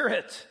Holy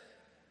Spirit.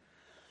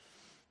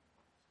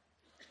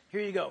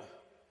 Here you go.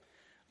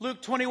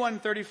 Luke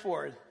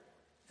 21:34,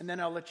 and then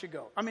I'll let you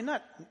go. I mean,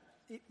 not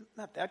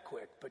that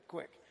quick, but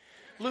quick.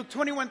 Luke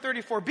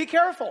 21:34, be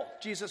careful,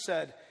 Jesus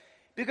said.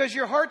 because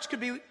your hearts could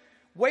be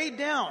weighed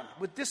down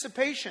with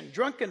dissipation,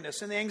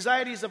 drunkenness, and the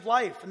anxieties of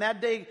life, and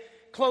that day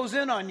close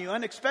in on you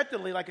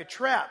unexpectedly like a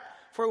trap,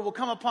 for it will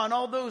come upon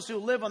all those who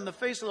live on the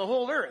face of the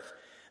whole earth.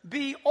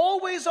 Be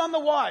always on the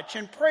watch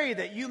and pray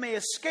that you may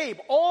escape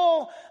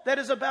all that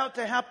is about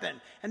to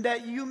happen, and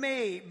that you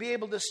may be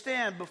able to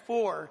stand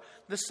before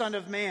the Son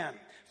of Man.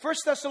 1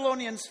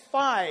 Thessalonians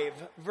 5,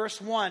 verse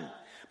 1.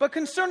 But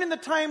concerning the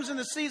times and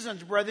the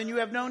seasons, brethren, you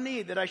have no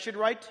need that I should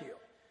write to you.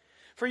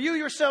 For you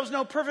yourselves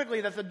know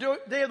perfectly that the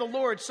day of the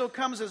Lord so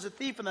comes as a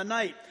thief in the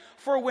night.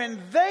 For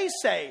when they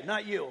say,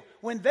 not you,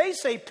 when they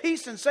say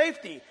peace and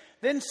safety,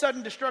 then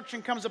sudden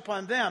destruction comes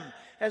upon them,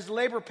 as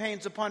labor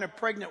pains upon a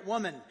pregnant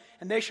woman,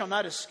 and they shall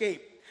not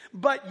escape.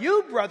 But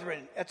you,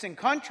 brethren, that's in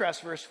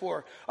contrast, verse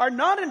 4, are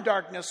not in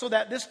darkness, so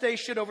that this day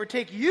should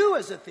overtake you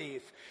as a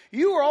thief.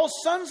 You are all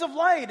sons of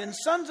light and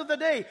sons of the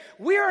day.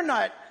 We are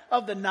not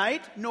of the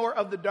night, nor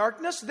of the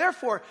darkness.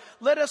 Therefore,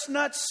 let us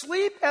not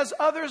sleep as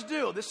others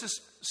do. This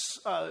is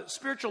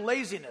spiritual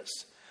laziness.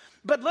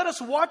 But let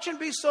us watch and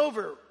be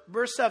sober.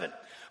 Verse 7.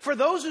 For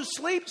those who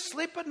sleep,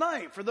 sleep at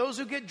night. For those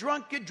who get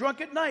drunk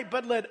at night.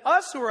 But let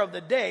us who are of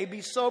the day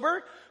be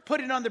sober,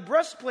 putting on the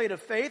breastplate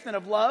of faith and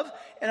of love,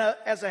 and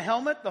as a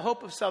helmet, the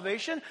hope of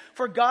salvation.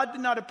 For God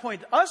did not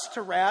appoint us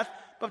to wrath,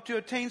 but to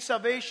attain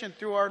salvation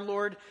through our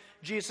Lord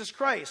Jesus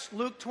Christ.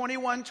 Luke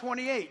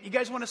 21:28. You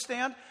guys want to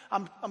stand?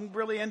 I'm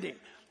really ending.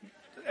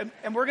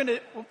 And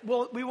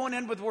we won't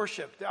end with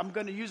worship. I'm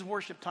going to use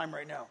worship time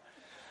right now.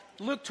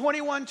 Luke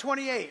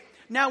 21:28.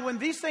 Now, when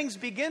these things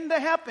begin to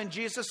happen,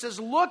 Jesus says,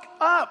 look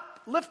up,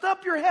 lift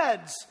up your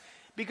heads,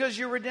 because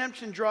your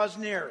redemption draws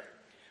near.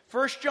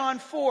 1 John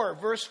 4,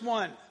 verse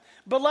 1.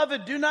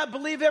 Beloved, do not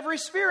believe every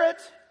spirit,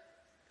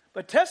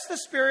 but test the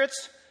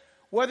spirits,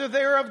 whether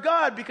they are of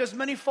God, because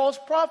many false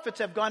prophets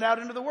have gone out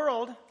into the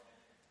world.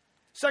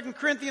 2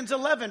 Corinthians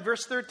 11,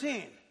 verse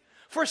 13.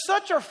 For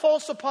such are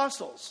false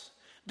apostles,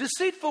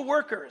 deceitful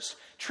workers,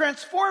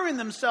 transforming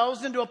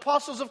themselves into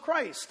apostles of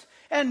Christ.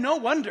 And no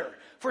wonder,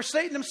 for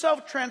Satan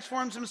himself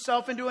transforms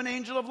himself into an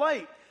angel of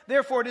light.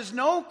 Therefore, it is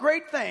no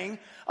great thing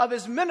of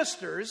his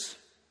ministers,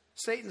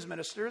 Satan's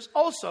ministers,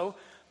 also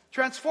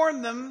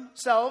transform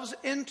themselves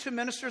into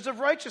ministers of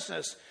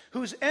righteousness,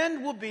 whose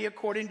end will be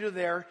according to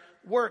their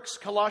works.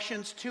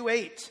 Colossians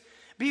 2:8.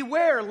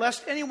 Beware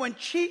lest anyone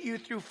cheat you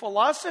through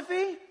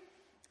philosophy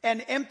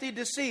and empty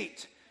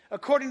deceit,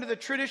 according to the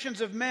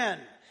traditions of men,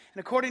 and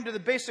according to the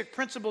basic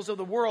principles of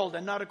the world,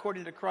 and not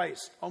according to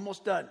Christ.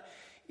 Almost done.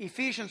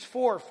 Ephesians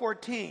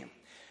 4:14.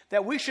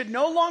 That we should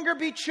no longer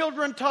be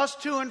children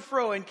tossed to and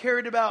fro and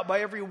carried about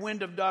by every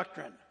wind of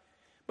doctrine,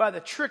 by the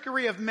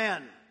trickery of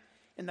men,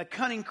 and the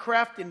cunning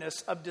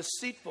craftiness of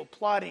deceitful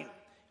plotting.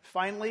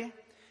 Finally,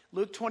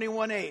 Luke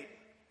 21:8.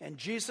 And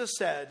Jesus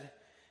said,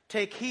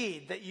 Take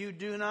heed that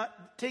you're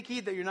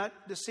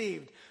not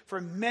deceived, for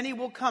many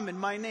will come in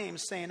my name,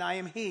 saying, I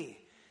am he.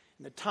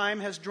 And the time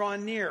has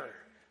drawn near.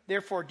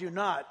 Therefore, do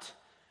not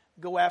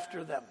go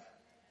after them.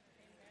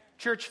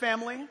 Church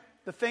family,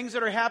 the things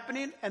that are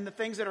happening and the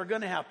things that are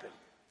going to happen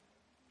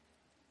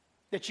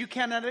that you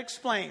cannot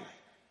explain.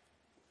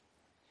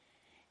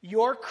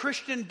 Your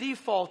Christian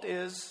default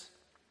is,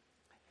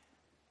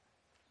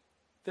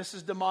 this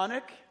is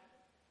demonic.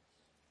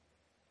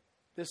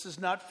 This is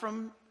not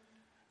from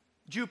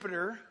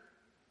Jupiter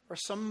or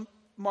some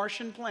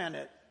Martian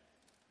planet.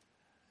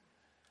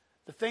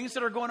 The things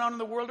that are going on in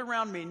the world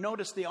around me,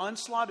 notice the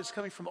onslaught is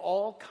coming from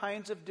all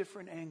kinds of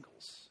different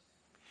angles.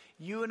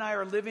 You and I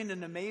are living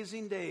in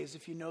amazing days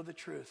if you know the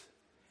truth.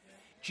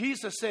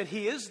 Jesus said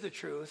he is the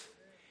truth,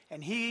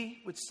 and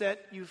he would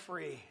set you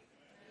free.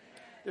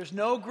 There's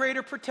no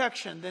greater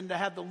protection than to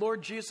have the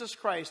Lord Jesus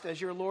Christ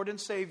as your Lord and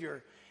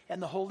Savior,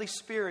 and the Holy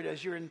Spirit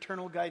as your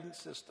internal guidance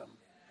system.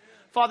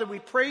 Father, we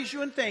praise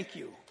you and thank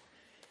you.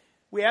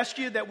 We ask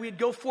you that we'd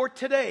go forth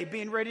today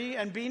being ready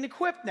and being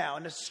equipped now.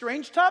 And it's a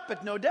strange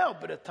topic, no doubt,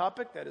 but a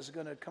topic that is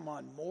going to come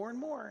on more and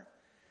more.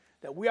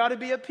 That we ought to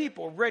be a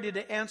people ready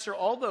to answer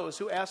all those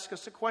who ask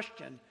us a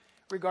question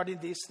regarding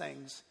these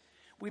things.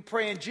 We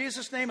pray in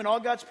Jesus' name, and all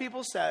God's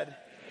people said,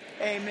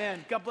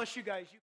 Amen. God bless you guys.